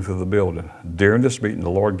glory moved through the building. During this meeting,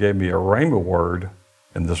 the Lord gave me a rhema word,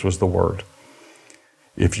 and this was the word.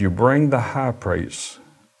 If you bring the high praise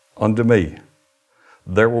unto me,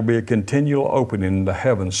 there will be a continual opening in the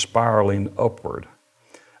heavens spiraling upward.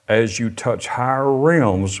 As you touch higher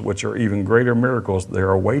realms, which are even greater miracles, they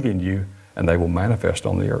are awaiting you, and they will manifest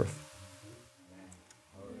on the earth.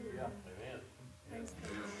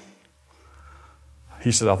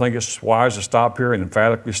 He said, I think it's wise to stop here and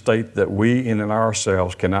emphatically state that we in and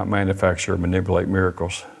ourselves cannot manufacture or manipulate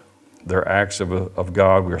miracles. They're acts of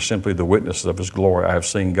God. We are simply the witnesses of His glory. I have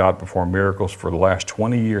seen God perform miracles for the last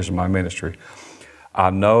 20 years in my ministry. I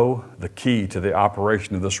know the key to the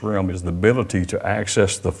operation of this realm is the ability to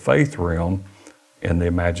access the faith realm and the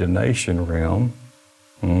imagination realm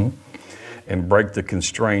and break the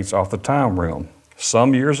constraints off the time realm.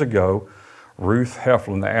 Some years ago, Ruth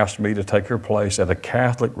Heflin asked me to take her place at a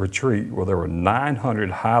Catholic retreat where there were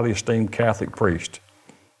 900 highly esteemed Catholic priests.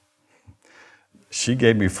 She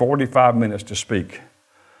gave me 45 minutes to speak.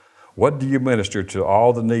 What do you minister to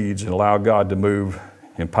all the needs and allow God to move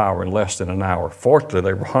in power in less than an hour? Fortunately,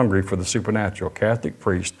 they were hungry for the supernatural. Catholic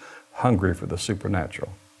priests hungry for the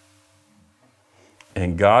supernatural.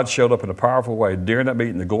 And God showed up in a powerful way. During that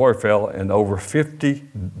meeting, the glory fell and over 50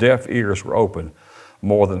 deaf ears were open.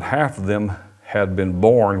 More than half of them had been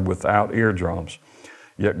born without eardrums.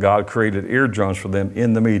 Yet God created eardrums for them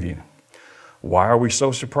in the meeting. Why are we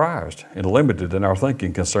so surprised and limited in our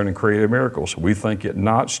thinking concerning creative miracles? We think it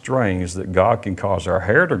not strange that God can cause our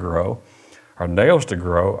hair to grow, our nails to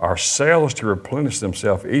grow, our cells to replenish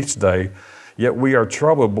themselves each day, yet we are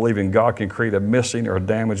troubled believing God can create a missing or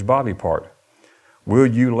damaged body part. Will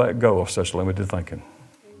you let go of such limited thinking?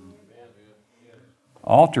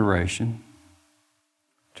 Alteration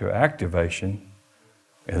to activation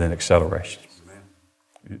and then acceleration.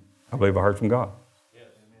 I believe I heard from God.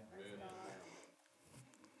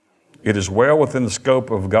 It is well within the scope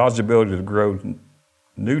of God's ability to grow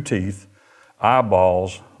new teeth,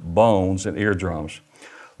 eyeballs, bones, and eardrums.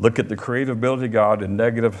 Look at the creative ability of God, and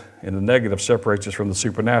the negative separates us from the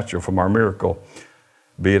supernatural, from our miracle,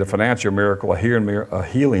 be it a financial miracle, a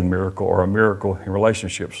healing miracle, or a miracle in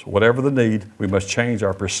relationships. Whatever the need, we must change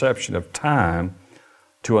our perception of time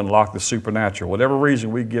to unlock the supernatural. Whatever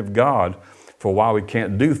reason we give God for why we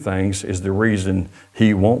can't do things is the reason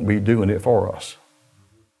He won't be doing it for us.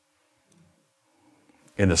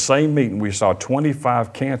 In the same meeting, we saw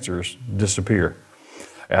 25 cancers disappear.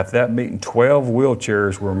 At that meeting, 12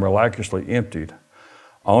 wheelchairs were miraculously emptied.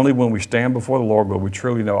 Only when we stand before the Lord will we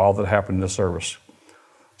truly know all that happened in the service.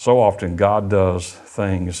 So often, God does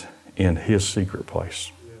things in His secret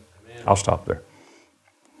place. I'll stop there.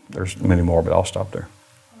 There's many more, but I'll stop there.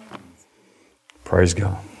 Praise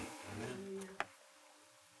God.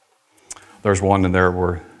 There's one in there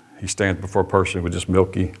where he stands before a person with just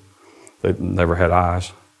milky, they never had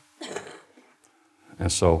eyes.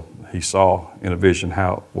 And so he saw in a vision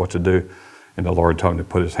what to do. And the Lord told him to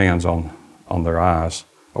put his hands on their eyes,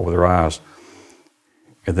 over their eyes.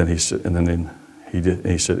 And then he said,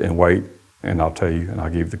 and wait, and I'll tell you, and I'll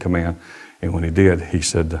give you the command. And when he did, he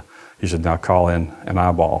said, now call in an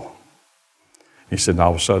eyeball. He said, and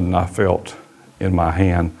all of a sudden I felt in my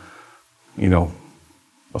hand,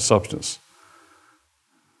 a substance.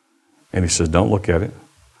 And he says, don't look at it.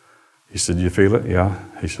 He said, you feel it? Yeah.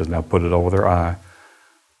 He says, now put it over their eye.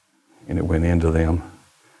 And it went into them.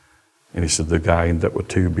 And he said, the guy ended up with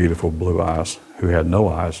 2 beautiful blue eyes who had no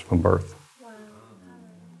eyes from birth. Wow.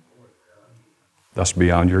 That's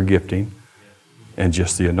beyond your gifting and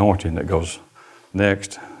just the anointing that goes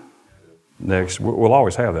next. We'll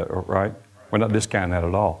always have that, right? We're not discounting that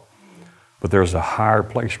at all. But there's a higher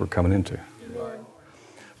place we're coming into.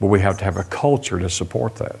 But we have to have a culture to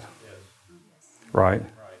support that. Right?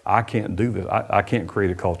 I can't do this. I can't create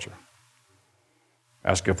a culture.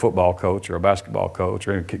 Ask a football coach or a basketball coach,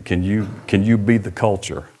 or can you be the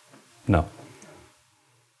culture? No.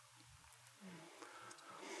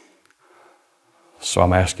 So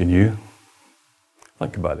I'm asking you,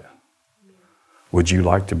 think about it. Would you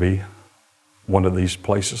like to be one of these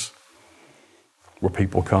places where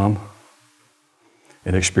people come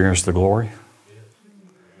and experience the glory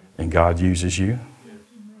and God uses you?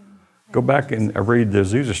 Go back and read the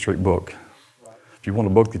Azusa Street book. If you want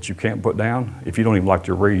a book that you can't put down, if you don't even like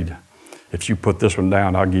to read, if you put this one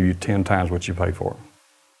down, I'll give you 10 times what you pay for it.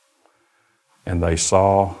 And they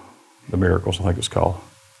saw the miracles, I think it's called.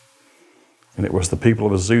 And it was the people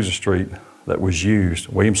of Azusa Street that was used.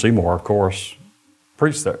 William Seymour, of course,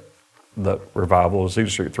 preached that revival of Azusa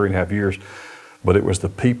Street 3.5 years. But it was the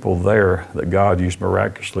people there that God used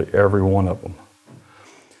miraculously, every one of them.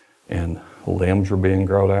 And limbs were being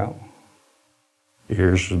grown out.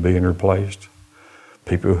 Ears were being replaced.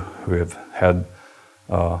 People who have had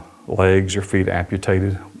legs or feet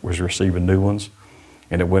amputated was receiving new ones.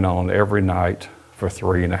 And it went on every night for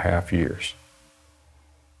 3.5 years.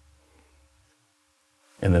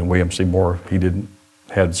 And then William Seymour,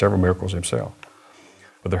 had several miracles himself.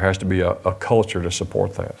 But there has to be a culture to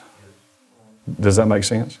support that. Does that make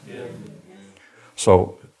sense? Yeah.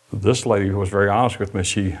 So this lady was very honest with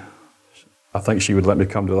me. I think she would let me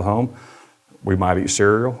come to the home. We might eat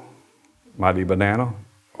cereal, might eat banana,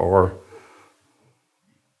 or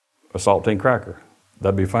a saltine cracker.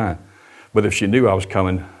 That'd be fine. But if she knew I was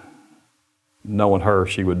coming, knowing her,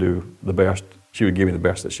 she would do the best. She would give me the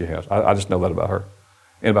best that she has. I just know that about her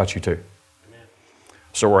and about you too. Amen.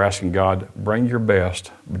 So we're asking God, bring your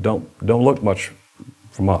best, but don't look much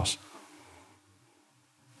from us.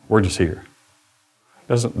 We're just here.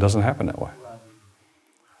 Doesn't happen that way.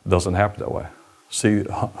 Doesn't happen that way. See,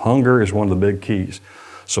 hunger is one of the big keys.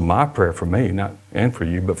 So my prayer for me, not and for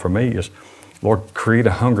you, but for me is, Lord, create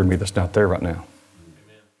a hunger in me that's not there right now.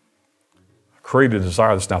 Amen. Create a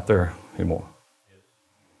desire that's not there anymore.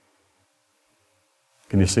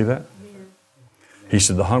 Can you see that? Yeah. He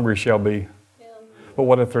said, the hungry shall be. But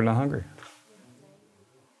what if they're not hungry?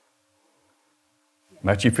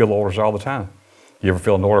 Matt, you fill orders all the time. You ever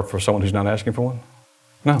fill an order for someone who's not asking for one?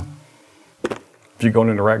 No. If you're going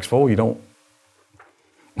into racks full, you don't.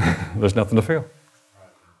 There's nothing to fill.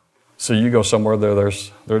 So you go somewhere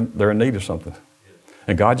they're in need of something.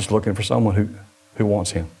 And God's just looking for someone who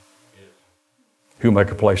wants Him. Who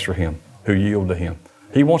make a place for Him. Who yield to Him.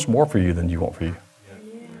 He wants more for you than you want for you.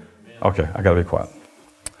 Okay, I got to be quiet.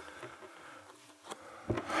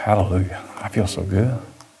 Hallelujah. I feel so good.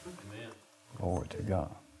 Glory to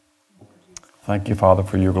God. Thank you, Father,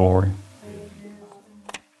 for your glory.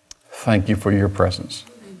 Thank you for your presence.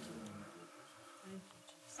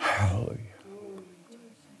 Hallelujah.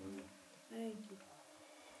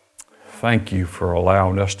 Thank you for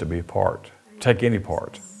allowing us to be a part. Take any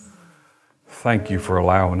part. Thank you for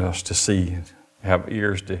allowing us to see, have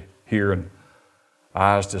ears to hear, and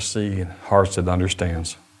eyes to see, and hearts that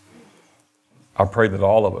understands. I pray that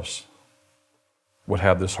all of us would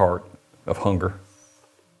have this heart of hunger.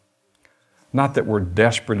 Not that we're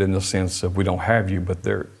desperate in the sense of we don't have you, but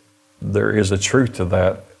there is a truth to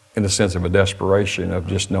that in the sense of a desperation of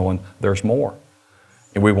just knowing there's more.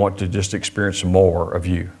 And we want to just experience more of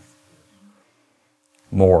you.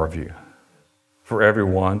 More of you. For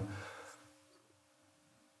everyone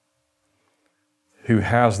who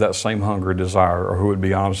has that same hunger, desire, or who would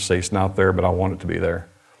be honest to say it's not there, but I want it to be there.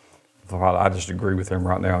 Father, I just agree with them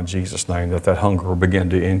right now in Jesus' name that hunger will begin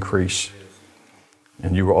to increase.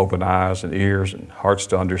 And you will open eyes and ears and hearts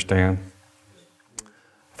to understand.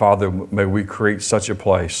 Father, may we create such a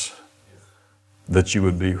place that you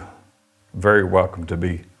would be very welcome to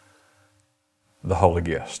be the holy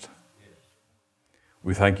guest.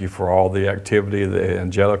 We thank you for all the activity of the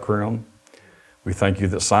angelic realm. We thank you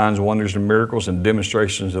that signs, wonders, and miracles and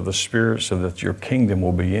demonstrations of the Spirit so that your kingdom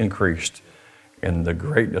will be increased and the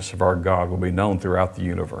greatness of our God will be known throughout the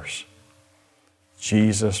universe. In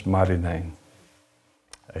Jesus' mighty name,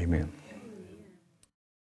 amen.